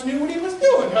pretty much knew what he was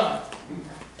doing, huh?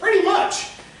 Pretty much.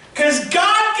 Because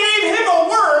God gave him a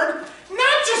Word,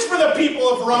 not just for the people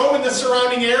of Rome and the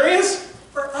surrounding areas,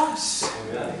 for us.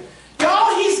 Amen.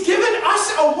 Y'all, He's given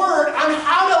us a Word on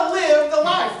how to live the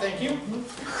life. Thank you.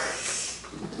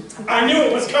 I knew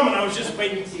it was coming. I was just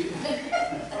waiting to you.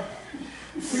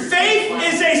 Faith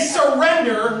is a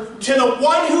surrender to the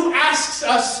one who asks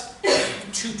us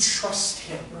to trust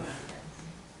Him.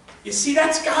 You see,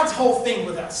 that's God's whole thing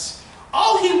with us.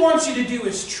 All He wants you to do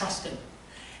is trust Him.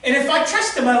 And if I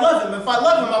trust Him, I love Him. If I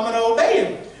love Him, I'm going to obey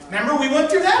Him. Remember, we went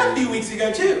through that a few weeks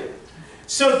ago too.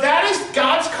 So that is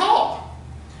God's call.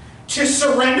 To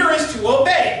surrender is to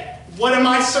obey. What am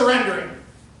I surrendering?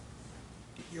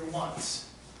 Your wants.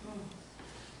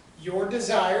 Your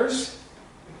desires.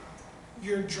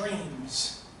 Your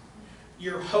dreams,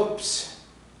 your hopes,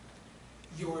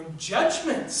 your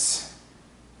judgments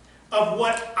of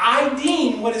what I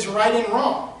deem what is right and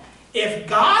wrong. If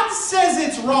God says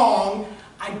it's wrong,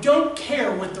 I don't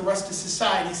care with the rest of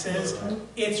society says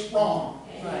it's wrong.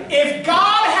 Right. If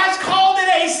God has called it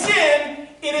a sin,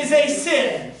 it is a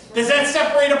sin. Does that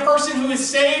separate a person who is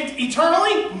saved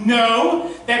eternally?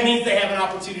 No. That means they have an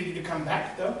opportunity to come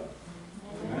back, though.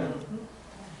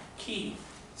 Key.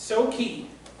 So key.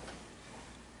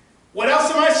 What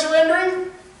else am I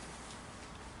surrendering?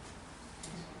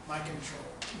 My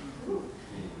control.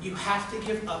 You have to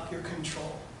give up your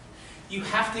control. You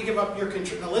have to give up your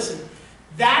control. Now listen,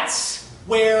 that's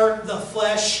where the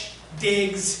flesh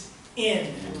digs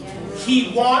in.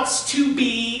 He wants to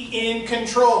be in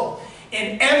control.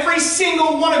 And every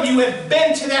single one of you have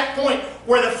been to that point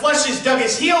where the flesh has dug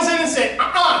his heels in and said,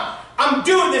 I'm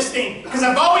doing this thing because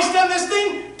I've always done this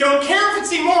thing. Don't care if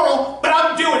it's immoral, but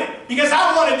I'm doing it because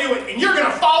I want to do it. And you're going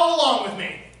to follow along with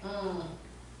me.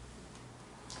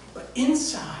 But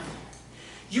inside,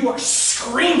 you are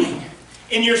screaming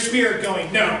in your spirit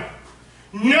going, no,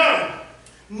 no,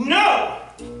 no.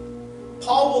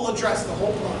 Paul will address the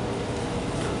whole problem.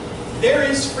 There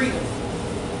is freedom.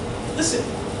 Listen,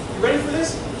 you ready for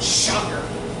this? Shocker.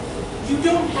 You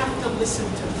don't have to listen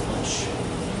to the flesh.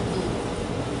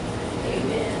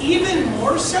 Amen. Even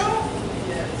more so,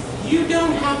 Yes. you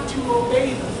don't have to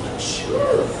obey the flesh.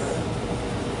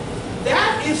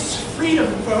 That is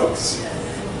freedom, folks.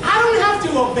 I don't have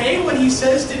to obey what he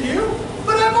says to do,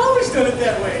 but I've always done it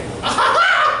that way.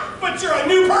 But you're a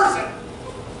new person.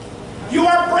 You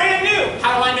are brand new.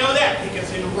 How do I know that?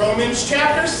 Because in Romans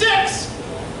chapter 6,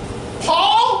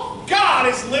 Paul, God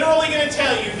is literally going to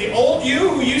tell you the old you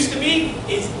who used to be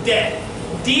is dead.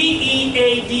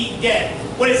 D-E-A-D, dead.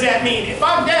 What does that mean? If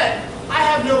I'm dead, I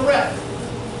have no breath.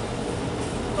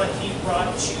 But he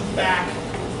brought you back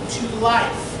to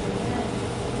life.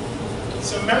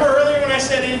 So remember earlier when I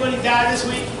said anybody died this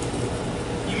week?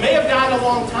 You may have died a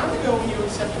long time ago when you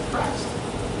accepted Christ.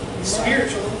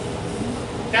 Spiritually.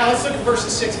 Now let's look at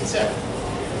verses 6 and 7.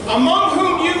 Among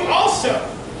whom you also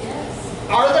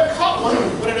are the called.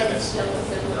 What did I miss?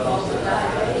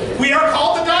 We are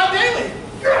called to die daily.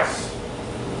 Yes.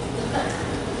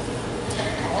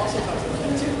 Also talks about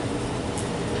that too.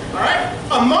 Alright?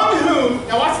 Among whom,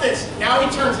 now watch this. Now he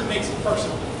turns and makes it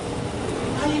personal.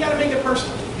 Now you got to make it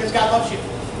personal because God loves you.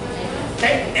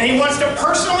 Okay? And he wants to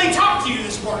personally talk to you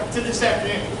this morning, to this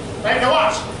afternoon. Right? Now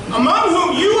watch. Among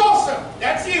whom you also,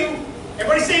 that's you,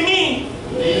 everybody say me,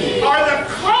 are the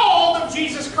called of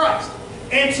Jesus Christ.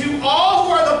 And to all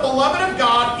who are the beloved of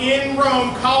God in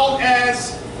Rome, called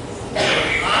as,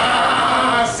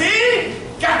 see?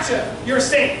 Gotcha. You're a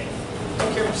saint.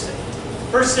 Don't care what you say.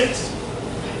 Verse 6.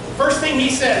 First thing he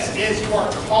says is you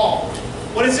are called.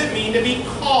 What does it mean to be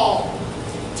called?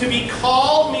 To be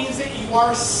called means that you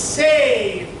are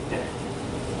saved.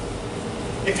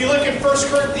 If you look at 1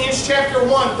 Corinthians chapter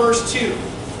 1, verse 2.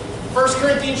 1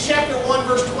 Corinthians chapter 1,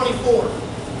 verse 24.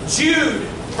 Jude,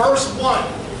 verse 1.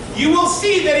 You will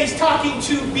see that he's talking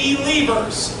to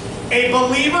believers. A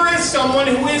believer is someone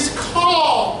who is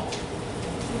called.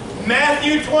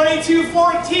 Matthew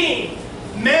 22:14.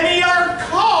 Many are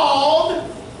called,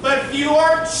 but few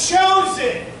are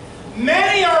chosen.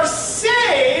 Many are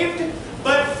saved,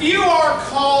 but few are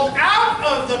called out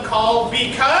of the call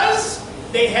because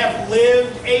they have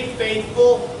lived a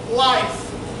faithful life.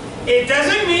 It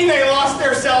doesn't mean they lost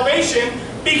their salvation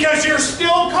because you're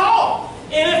still called.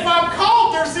 And if I'm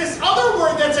called, there's this other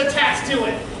word that's attached to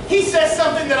it. He says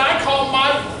something that I call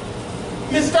my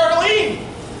Miss Darlene.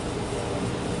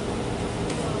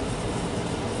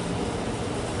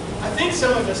 I think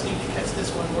some of us need to catch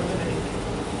this one more than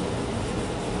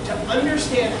anything. To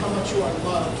understand how much you are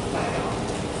loved by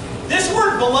God. This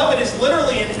word beloved is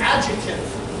literally an adjective.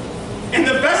 And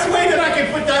the best way that I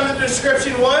could put down the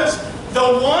description was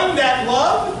the one that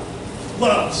loved,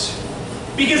 loves.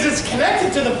 Because it's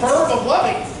connected to the verb of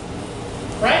loving.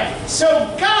 Right?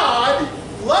 So God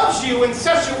loves you in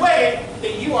such a way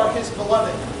that you are his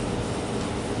beloved.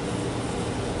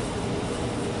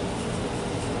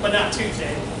 But not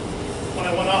Tuesday, when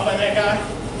I went off on that guy.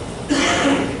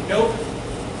 Nope.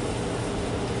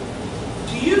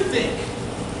 Do you think,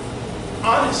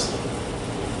 honestly,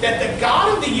 that the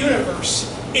God of the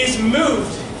universe is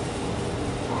moved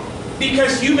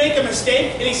because you make a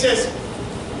mistake and he says,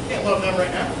 I can't love them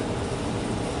right now?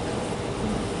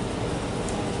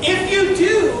 If you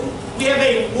do, we have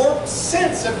a warped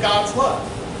sense of God's love.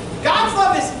 God's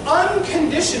love is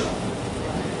unconditional.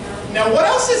 Now, what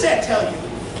else does that tell you?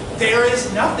 There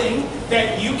is nothing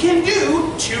that you can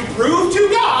do to prove to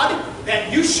God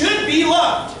that you should be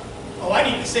loved. Oh, I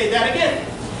need to say that again.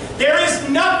 There is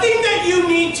nothing that you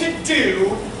need to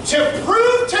do to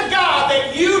prove to God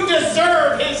that you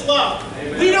deserve his love.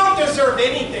 Amen. We don't deserve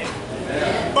anything.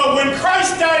 Amen. But when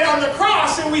Christ died on the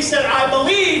cross when we said, I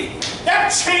believe, that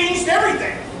changed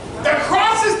everything. The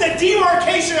cross is the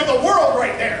demarcation of the world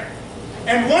right there.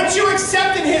 And once you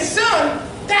accept in His Son,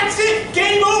 that's it.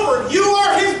 Game over. You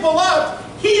are His beloved.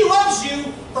 He loves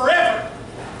you forever.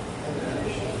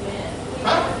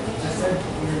 Huh? I said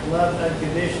you're loved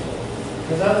unconditionally.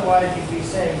 Because otherwise you'd be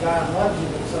saying God loves you,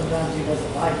 but sometimes He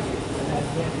doesn't like you. And that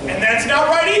can't be. And that's not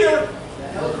right either.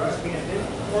 That just can't do it.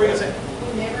 What were you going to say?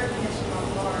 We never condition our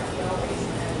heart, we always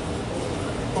have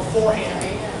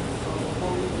Beforehand.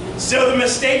 So the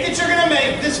mistake that you're going to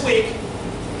make this week,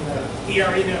 He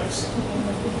already knows.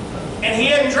 And He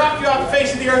hadn't dropped you off the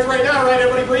face of the earth right now, right?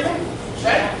 Everybody breathing?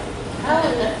 Right?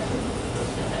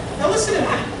 Now listen to me.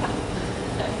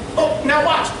 Oh, now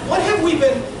watch. What have we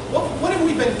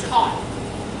been taught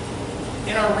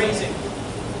in our raising?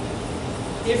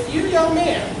 If you, young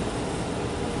man,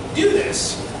 do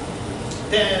this,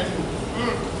 then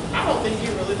I don't think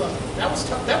you really love me. That was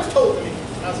told to me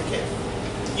when I was a kid.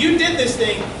 You did this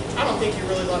thing, I don't think you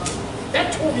really love me.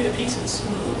 That tore me to pieces.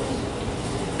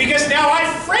 Because now I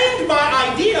framed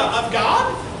my idea of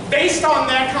God based on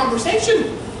that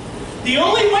conversation. The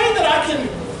only way that I can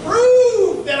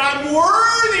prove that I'm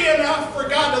worthy enough for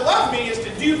God to love me is to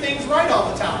do things right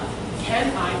all the time.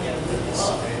 Can I get a witness?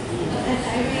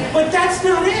 But that's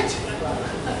not it.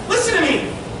 Listen to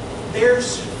me.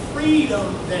 There's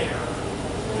freedom there.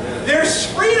 There's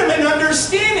freedom in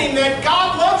understanding that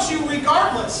God loves you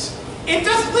regardless. It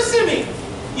doesn't, listen to me.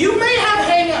 You may have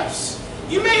hang-ups.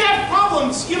 You may have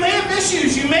problems. You may have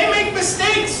issues. You may make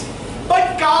mistakes.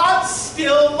 But God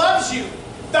still loves you.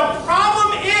 The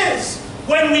problem is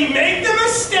when we make the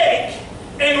mistake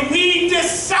and we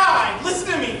decide,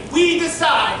 listen to me, we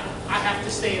decide, I have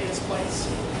to stay in this place.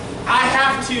 I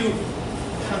have to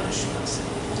punish myself.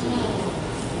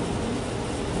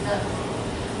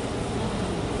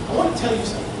 I want to tell you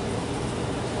something.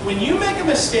 When you make a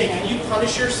mistake and you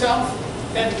punish yourself,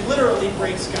 that literally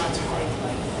breaks God's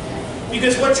heart.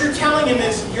 Because what you're telling Him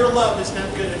is, your love is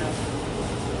not good enough.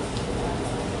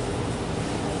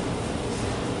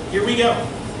 Here we go.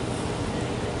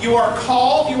 You are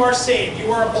called, you are saved,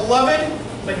 you are a beloved,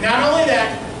 but not only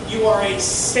that, you are a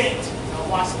saint. Now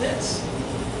watch this.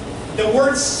 The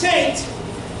word saint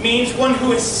means one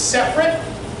who is separate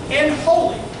and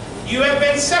holy. You have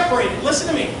been separated. Listen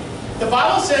to me. The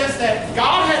Bible says that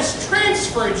God has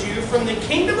transferred you from the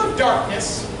kingdom of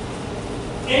darkness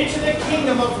into the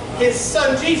kingdom of His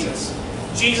Son, Jesus.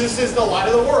 Jesus is the light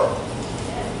of the world.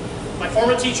 My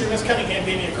former teacher, Miss Cunningham,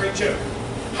 gave me a great joke.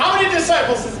 How many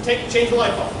disciples does it take to change a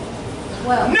light bulb?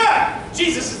 Well. None!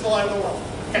 Jesus is the light of the world.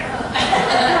 Okay. I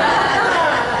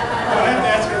don't have to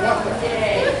ask her what.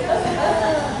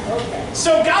 Okay.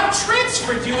 So God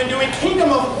transferred you into a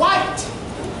kingdom of light.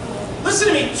 Listen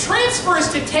to me. Transfer is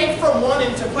to take from one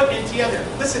and to put into the other.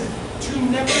 Listen, to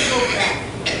never go back.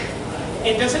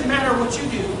 It doesn't matter what you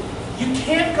do. You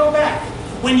can't go back.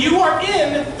 When you are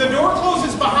in, the door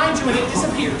closes behind you and it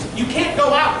disappears. You can't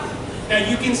go out. Now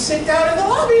you can sit down in the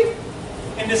lobby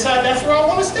and decide that's where I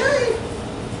want to stay.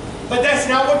 But that's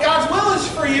not what God's will is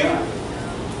for you.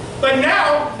 But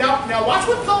now watch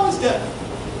what Paul has done.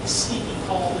 Sneaky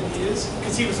Paul that he is,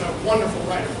 because he was a wonderful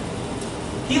writer.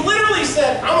 He literally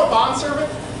said, I'm a bondservant,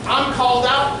 I'm called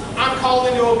out, I'm called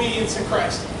into obedience in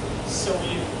Christ. So are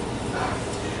you.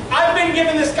 I've been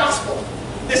given this gospel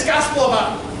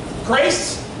about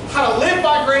grace, how to live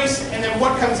by grace, and then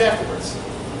what comes afterwards.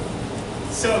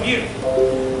 So have you.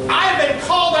 I have been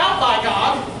called out by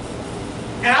God,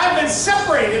 and I've been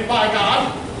separated by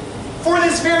God for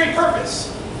this very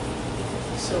purpose.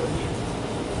 So have you.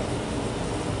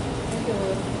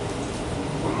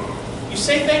 You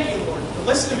say thank you, Lord, but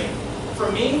listen to me.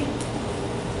 For me,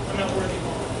 I'm not worthy of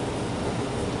all.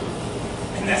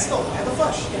 And that's the lie of the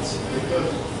flesh, yes. Because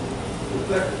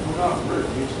we're not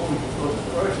worthy, it's only because of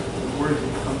Christ that we're worthy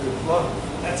to come to His love.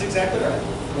 That's exactly right.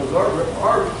 Because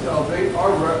our salvation,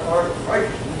 our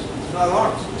righteousness is not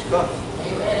ours, it's God's.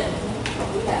 Amen.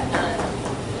 We have none.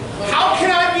 How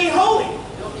can I be holy?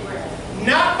 Filthy rags.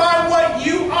 Not by what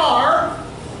you are,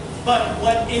 but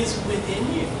what is within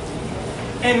you.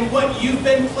 And what you've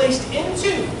been placed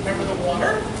into. Remember the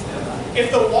water?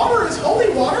 If the water is holy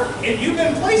water, and you've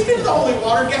been placed into the holy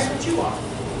water, guess what you are?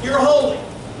 You're holy.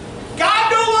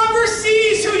 God no longer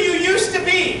sees who you used to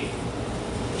be.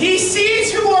 He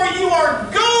sees who you are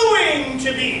going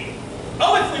to be.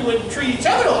 Oh, if we would treat each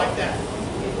other like that.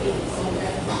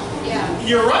 Yeah.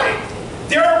 You're right.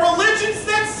 There are religions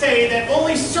that say that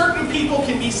only certain people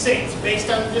can be saints based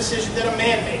on the decision that a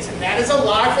man makes. And that is a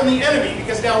lie from the enemy,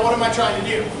 because now what am I trying to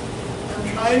do?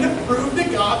 I'm trying to prove to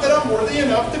God that I'm worthy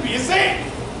enough to be a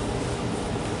saint.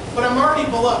 But I'm already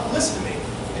beloved. Listen to me.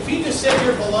 he just said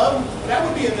you're beloved, that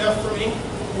would be enough for me.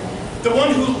 The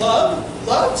one who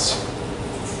loves.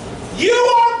 You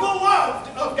are beloved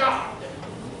of God.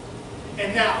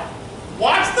 And now,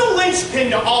 watch the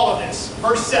linchpin to all of this.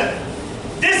 Verse 7.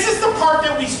 This is the part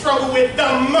that we struggle with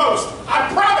the most.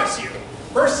 I promise you.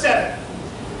 Verse 7.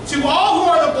 To all who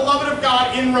are the beloved of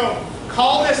God in Rome,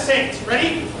 called as saints.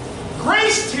 Ready?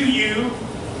 Grace to you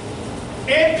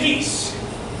and peace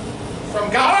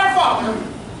from God our Father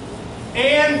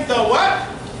and the what?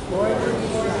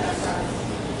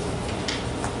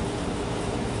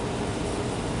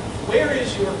 Where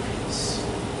is your peace?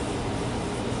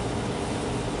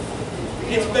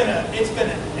 It's been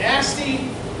a nasty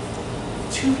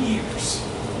 2 years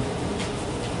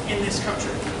in this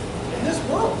country, in this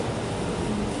world.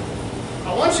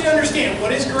 I want you to understand,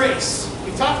 what is grace?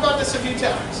 We've talked about this a few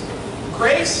times.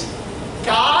 Grace,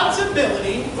 God's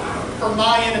ability for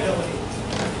my inability.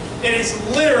 It is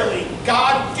literally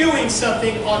God doing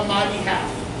something on my behalf.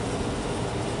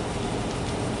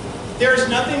 There's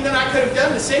nothing that I could have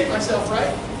done to save myself,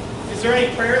 right? Is there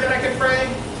any prayer that I could pray?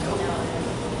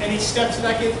 Any steps that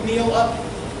I could kneel up?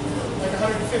 Like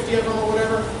 150 of them or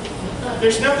whatever?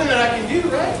 There's nothing that I can do,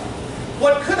 right?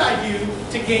 What could I do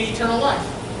to gain eternal life?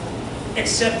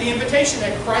 Accept the invitation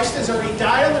that Christ has already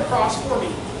died on the cross for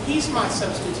me. He's my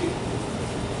substitute.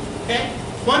 Okay?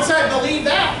 Once I believe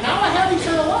that, now I have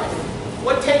eternal life.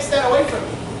 What takes that away from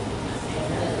me?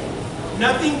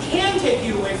 Nothing can take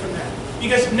you away from that.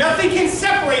 Because nothing can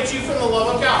separate you from the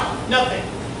love of God. Nothing.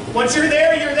 Once you're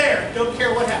there, you're there. Don't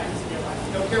care what happens in your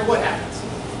life. Don't care what happens.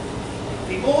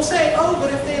 People will say, oh,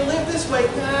 but if they live this way,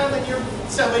 then your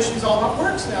salvation is all about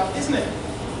works now, isn't it?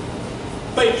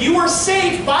 But you are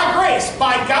saved by grace,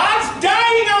 by God's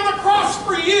dying on the cross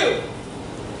for you.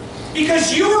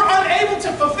 Because you were unable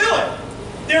to fulfill it.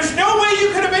 There's no way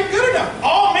you could have been good enough.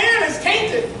 All man is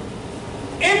tainted.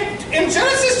 In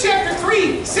Genesis chapter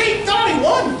 3, Satan thought he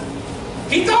won.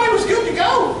 He thought he was good to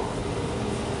go.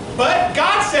 But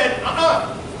God said,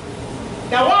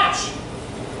 Now watch.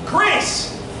 Grace.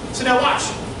 So now watch.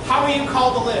 How are you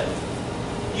called to live?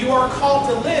 You are called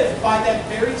to live by that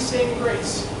very same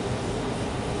grace.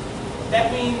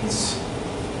 That means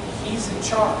He's in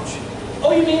charge.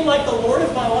 Oh, you mean like the Lord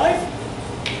of my life?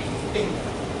 Bingo.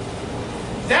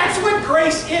 That's what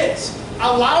grace is.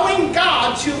 Allowing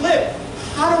God to live.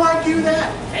 How do I do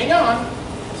that? Hang on.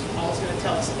 Paul's going to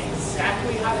tell us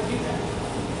exactly how to do that.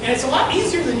 And it's a lot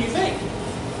easier than you think.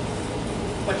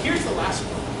 But here's the last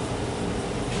one.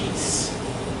 Peace.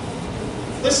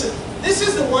 Listen, this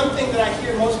is the one thing that I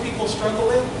hear most people struggle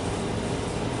with.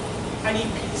 I need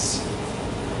peace.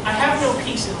 I have no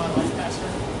peace in my life, Pastor.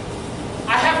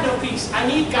 I have no peace. I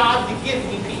need God to give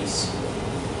me peace.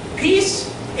 Peace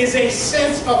is a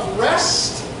sense of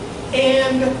rest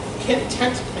and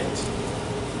contentment.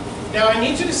 Now, I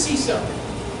need you to see something.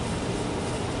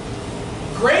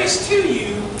 Grace to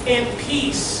you and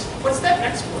peace. What's that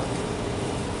next word?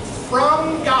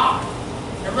 From God.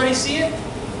 Everybody see it?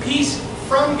 Peace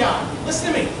from God.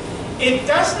 Listen to me. It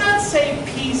does not say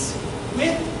peace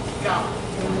with God,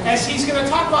 as he's going to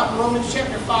talk about in Romans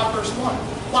chapter 5, verse 1.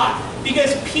 Why?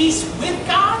 Because peace with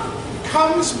God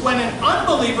comes when an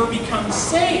unbeliever becomes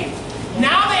saved.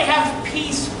 Now they have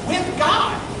peace with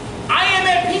God. I am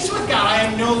at peace with God. I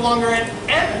am no longer at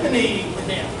enmity with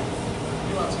Him.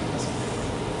 Who else can listen?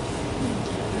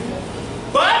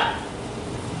 But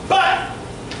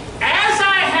as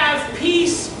I have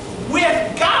peace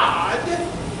with God,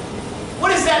 what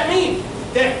does that mean?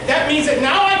 That means that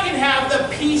now I can have the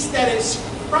peace that is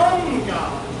from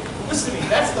God. Listen to me,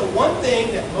 that's the one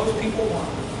thing that most people want.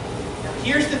 Now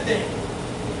here's the thing.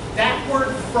 That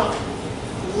word from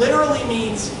literally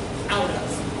means out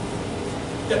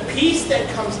of. The peace that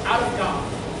comes out of God.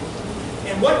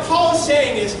 And what Paul is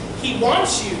saying is, he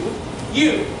wants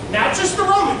you, not just the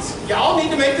Romans. Y'all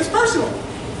need to make this personal.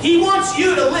 He wants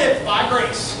you to live by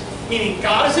grace. Meaning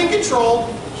God is in control.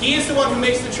 He is the one who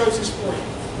makes the choices for you.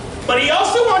 But he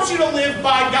also wants you to live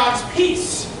by God's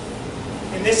peace.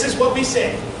 And this is what we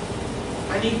say.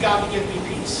 I need God to give me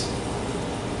peace.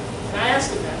 And I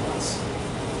asked him that once.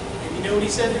 And you know what he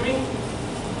said to me?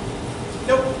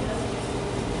 Nope.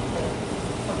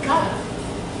 But God,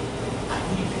 I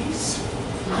need peace.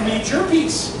 I need your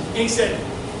peace. And he said,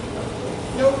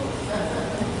 nope.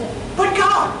 But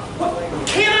God,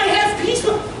 can't I have peace?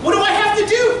 What do I have to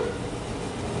do?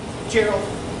 Gerald,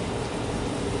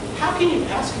 how can you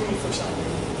ask me for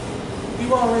something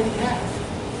you already have?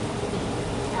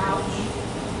 Ouch.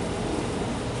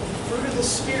 The fruit of the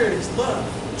Spirit is love,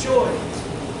 joy,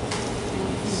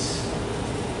 peace.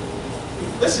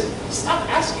 Listen, stop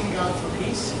asking God for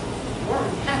peace. You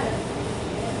already have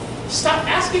it. Stop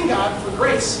asking God for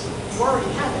grace. You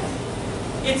already have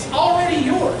it. It's already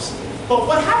yours. But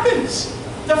what happens?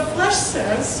 The flesh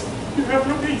says, you have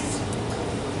no peace.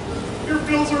 Your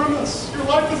bills are a mess. Your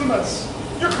life is a mess.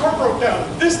 Your car broke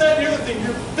down. This, that, and the other thing.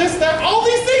 This, that, all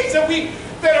these things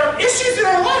that are issues in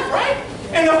our life, right?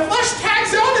 And the flesh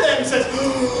tags onto that and says,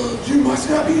 oh, you must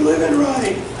not be living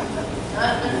right.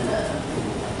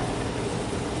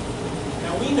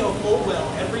 Now we know full well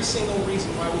every single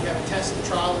reason why we have a test, a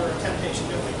trial, or a temptation,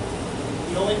 don't we?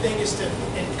 The only thing is to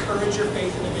encourage your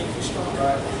faith and to make you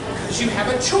stronger. Because you have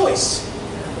a choice.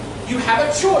 You have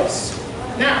a choice.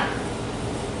 Now,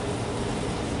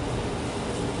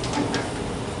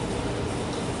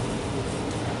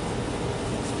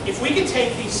 if we could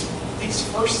take these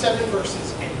first 7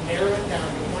 verses and narrow it down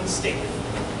to one statement,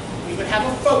 we would have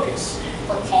a focus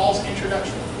for Paul's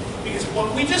introduction. Because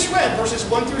what we just read, verses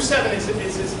 1 through 7, is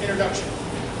his introduction.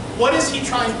 What is he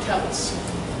trying to tell us?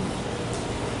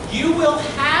 You will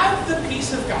have the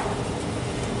peace of God.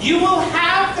 You will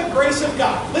have the grace of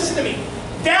God. Listen to me.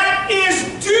 That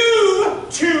is due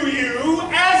to you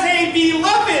as a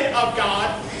beloved of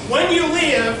God when you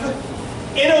live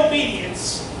in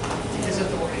obedience to His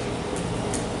authority.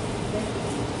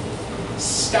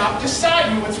 Stop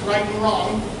deciding what's right and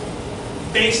wrong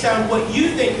based on what you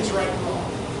think is right and wrong.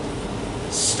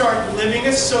 Start living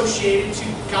associated to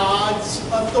God's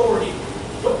authority.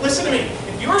 But listen to me.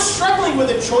 If you're struggling with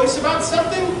a choice about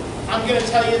something, I'm going to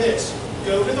tell you this.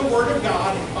 Go to the Word of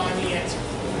God and find the answer.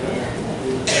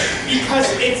 Because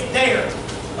it's there.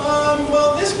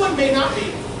 Well, this one may not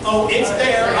be. Oh, it's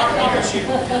there, I promise you.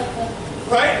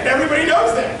 Right? Everybody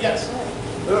knows that. Yes.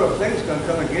 Little things can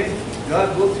come against you.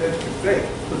 God looks at your faith.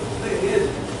 But the thing is,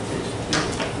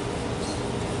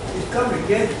 it's coming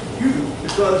against you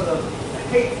because of the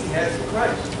hate he has for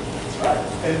Christ. Right?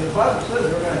 And the Bible says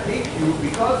they're going to hate you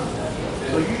because of that.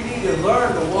 So you need to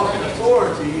learn to walk in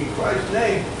authority in Christ's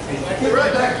name and give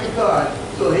it back to God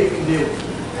so He can deal with it.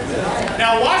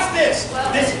 Now watch this.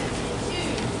 Well, This.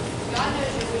 God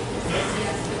knows your weaknesses,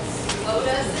 yes, but slow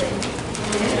does it.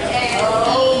 And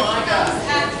Oh, my He God. comes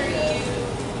after you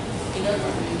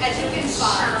as you can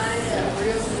find.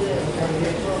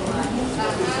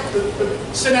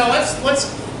 So now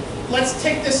let's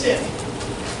take this in.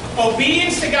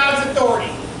 Obedience to God's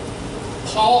authority.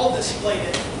 Paul displayed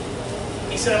it.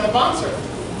 He said, I'm a bondservant.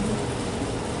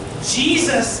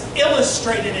 Jesus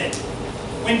illustrated it.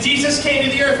 When Jesus came to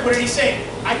the earth, what did He say?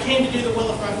 I came to do the will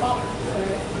of my Father.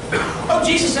 Oh,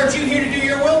 Jesus, aren't you here to do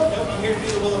your will? No, I'm here to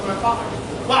do the will of my Father.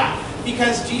 Why?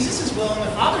 Because Jesus' will and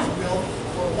the Father's will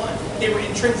were one. They were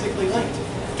intrinsically linked.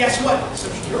 Guess what? So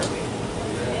should yours be.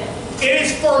 It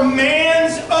is for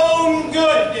man's own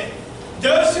good.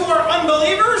 Those who are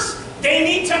unbelievers, they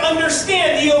need to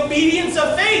understand the obedience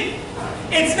of faith.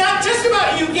 It's not just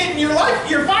about you getting your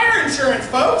fire insurance,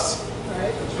 folks.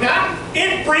 Now,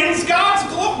 it brings God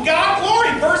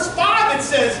glory. Verse 5, it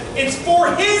says, it's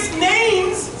for His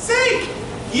name's sake.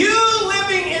 You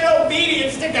living in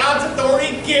obedience to God's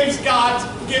authority gives God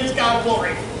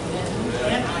glory.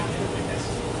 And I get a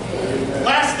witness.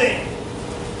 Last thing,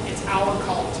 it's our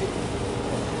call too.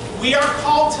 We are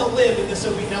called to live in this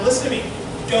obedience. Now listen to me.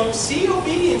 Don't see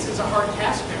obedience as a hard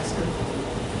taskmaster.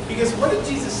 Because what did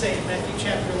Jesus say in Matthew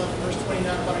chapter 11, verse 29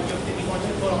 about a yoke that He wants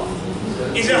you to put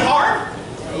on? Is it hard?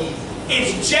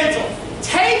 It's gentle.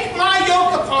 Take my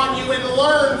yoke upon you and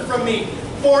learn from me.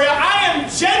 For I am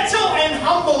gentle and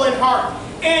humble in heart.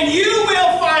 And you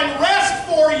will find rest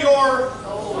for your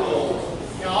soul.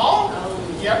 Y'all?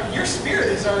 Your spirit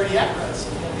is already at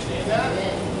rest. You understand that?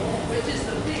 Which is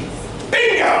the peace.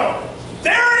 Bingo!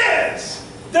 There it is!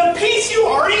 The peace you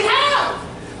already have.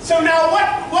 So now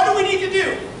what do we need to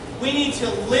do? We need to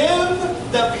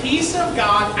live the peace of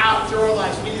God out through our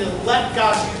lives. We need to let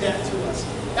God do that to us.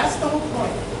 That's the whole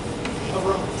point of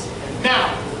Romans.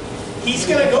 Now, he's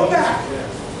going to go back.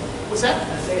 What's that?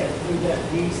 I say it, through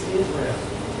that peace is rest.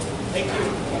 Thank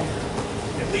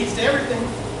you. It leads to everything.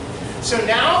 So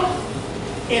now,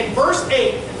 in verse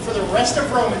 8, and for the rest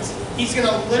of Romans, he's going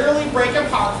to literally break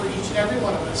apart for each and every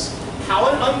one of us how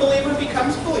an unbeliever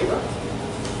becomes a believer,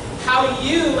 how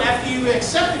you, after you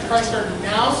accepted Christ, are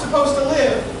now supposed to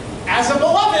live as a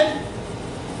beloved,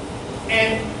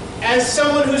 and as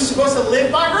someone who's supposed to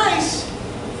live by grace,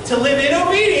 to live in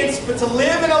obedience, but to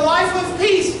live in a life of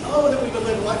peace. Oh, that we could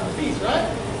live a life of peace, right?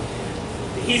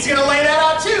 He's going to lay that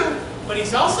out too, but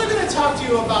he's also going to talk to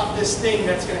you about this thing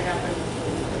that's going to happen.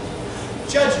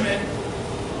 Judgment,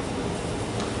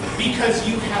 because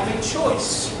you have a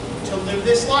choice to live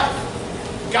this life.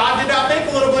 God did not make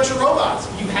a little bunch of robots.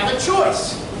 You have a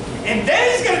choice. And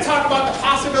then he's going to talk about the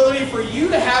possibility for you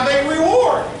to have a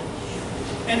reward.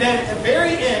 And then at the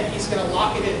very end, he's going to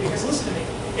lock it in. Because listen to me,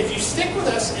 if you stick with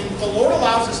us and the Lord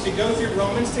allows us to go through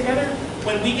Romans together,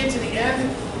 when we get to the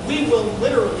end, we will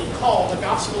literally call the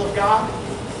gospel of God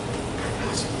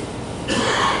gospel.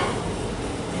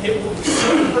 And it will be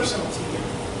so personal to you.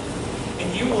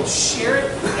 And you will share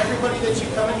it with everybody that you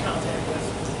come in contact with.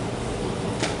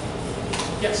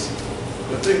 Yes?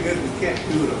 The thing is, we can't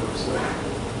do it of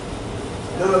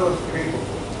ourselves. None of us are capable.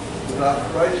 Without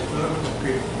Christ, none of us are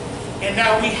capable. And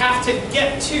now we have to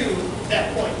get to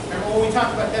that point. Remember when we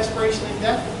talked about desperation and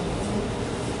death?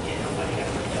 Yeah, nobody got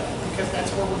to that because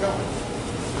that's where we're going.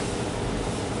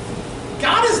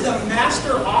 God is the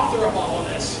master author of all of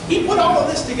this. He put all of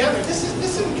this together. This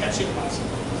isn't catching us.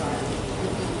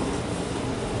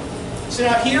 So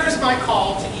now here is my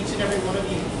call to each and every one of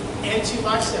you and to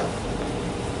myself.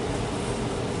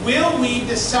 Will we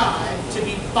decide to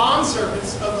be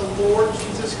bondservants of the Lord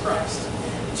Jesus Christ?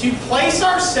 To place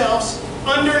ourselves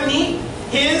underneath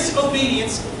His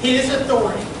obedience, His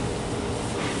authority,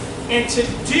 and to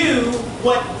do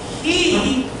what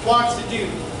He wants to do,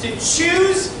 to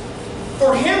choose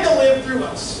for Him to live through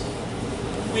us.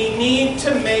 We need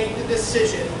to make the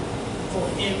decision for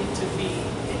Him to be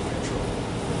in control.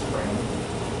 Let's pray.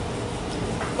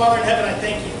 Father in heaven, I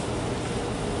thank you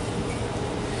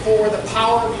for the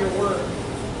power of your word.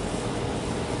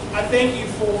 I thank you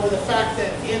for the fact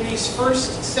that in these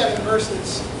first 7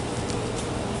 verses,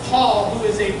 Paul, who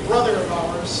is a brother of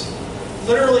ours,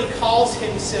 literally calls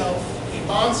himself a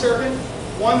bondservant,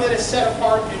 one that is set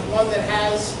apart and one that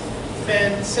has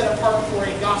been set apart for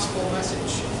a gospel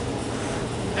message.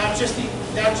 Not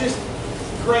just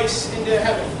grace into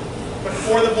heaven, but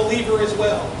for the believer as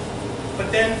well.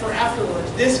 But then for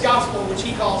afterwards, this gospel which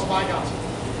he calls my gospel.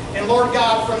 And Lord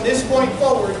God, from this point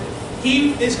forward,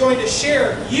 He is going to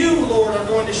share, you, Lord, are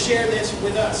going to share this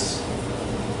with us.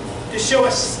 To show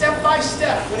us step by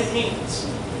step what it means.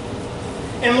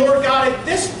 And Lord God, at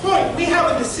this point, we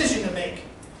have a decision to make.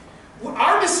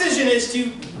 Our decision is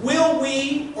to, will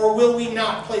we or will we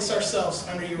not place ourselves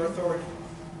under your authority?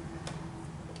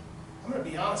 I'm going to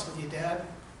be honest with you, Dad.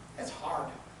 That's hard.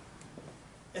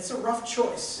 It's a rough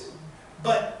choice.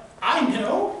 But I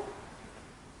know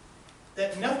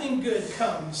that nothing good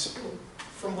comes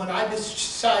from when I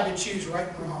decide to choose right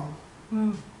and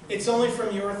wrong. It's only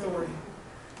from your authority.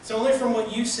 It's only from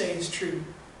what you say is true.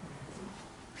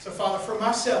 So, Father, for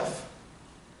myself,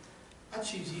 I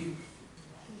choose you.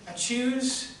 I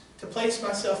choose to place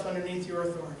myself underneath your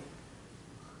authority.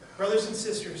 Brothers and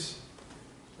sisters,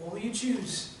 what will you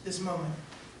choose this moment?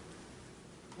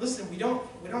 Listen, we don't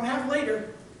have later.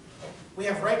 We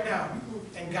have right now.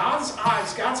 And God's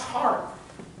eyes, God's heart,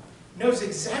 knows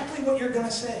exactly what you're going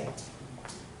to say.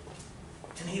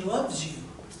 And He loves you.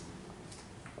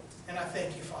 And I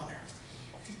thank you, Father,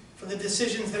 for the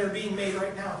decisions that are being made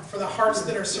right now, for the hearts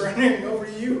that are surrendering over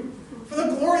to you, for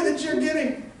the glory that you're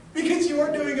getting, because you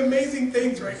are doing amazing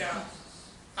things right now.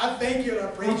 I thank you and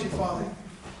I praise you, Father.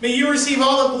 May you receive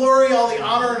all the glory, all the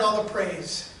honor, and all the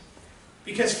praise,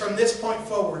 because from this point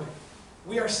forward,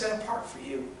 we are set apart for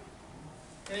you.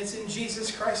 And it's in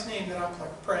Jesus Christ's name that I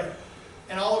pray.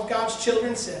 And all of God's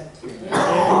children said,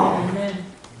 Amen.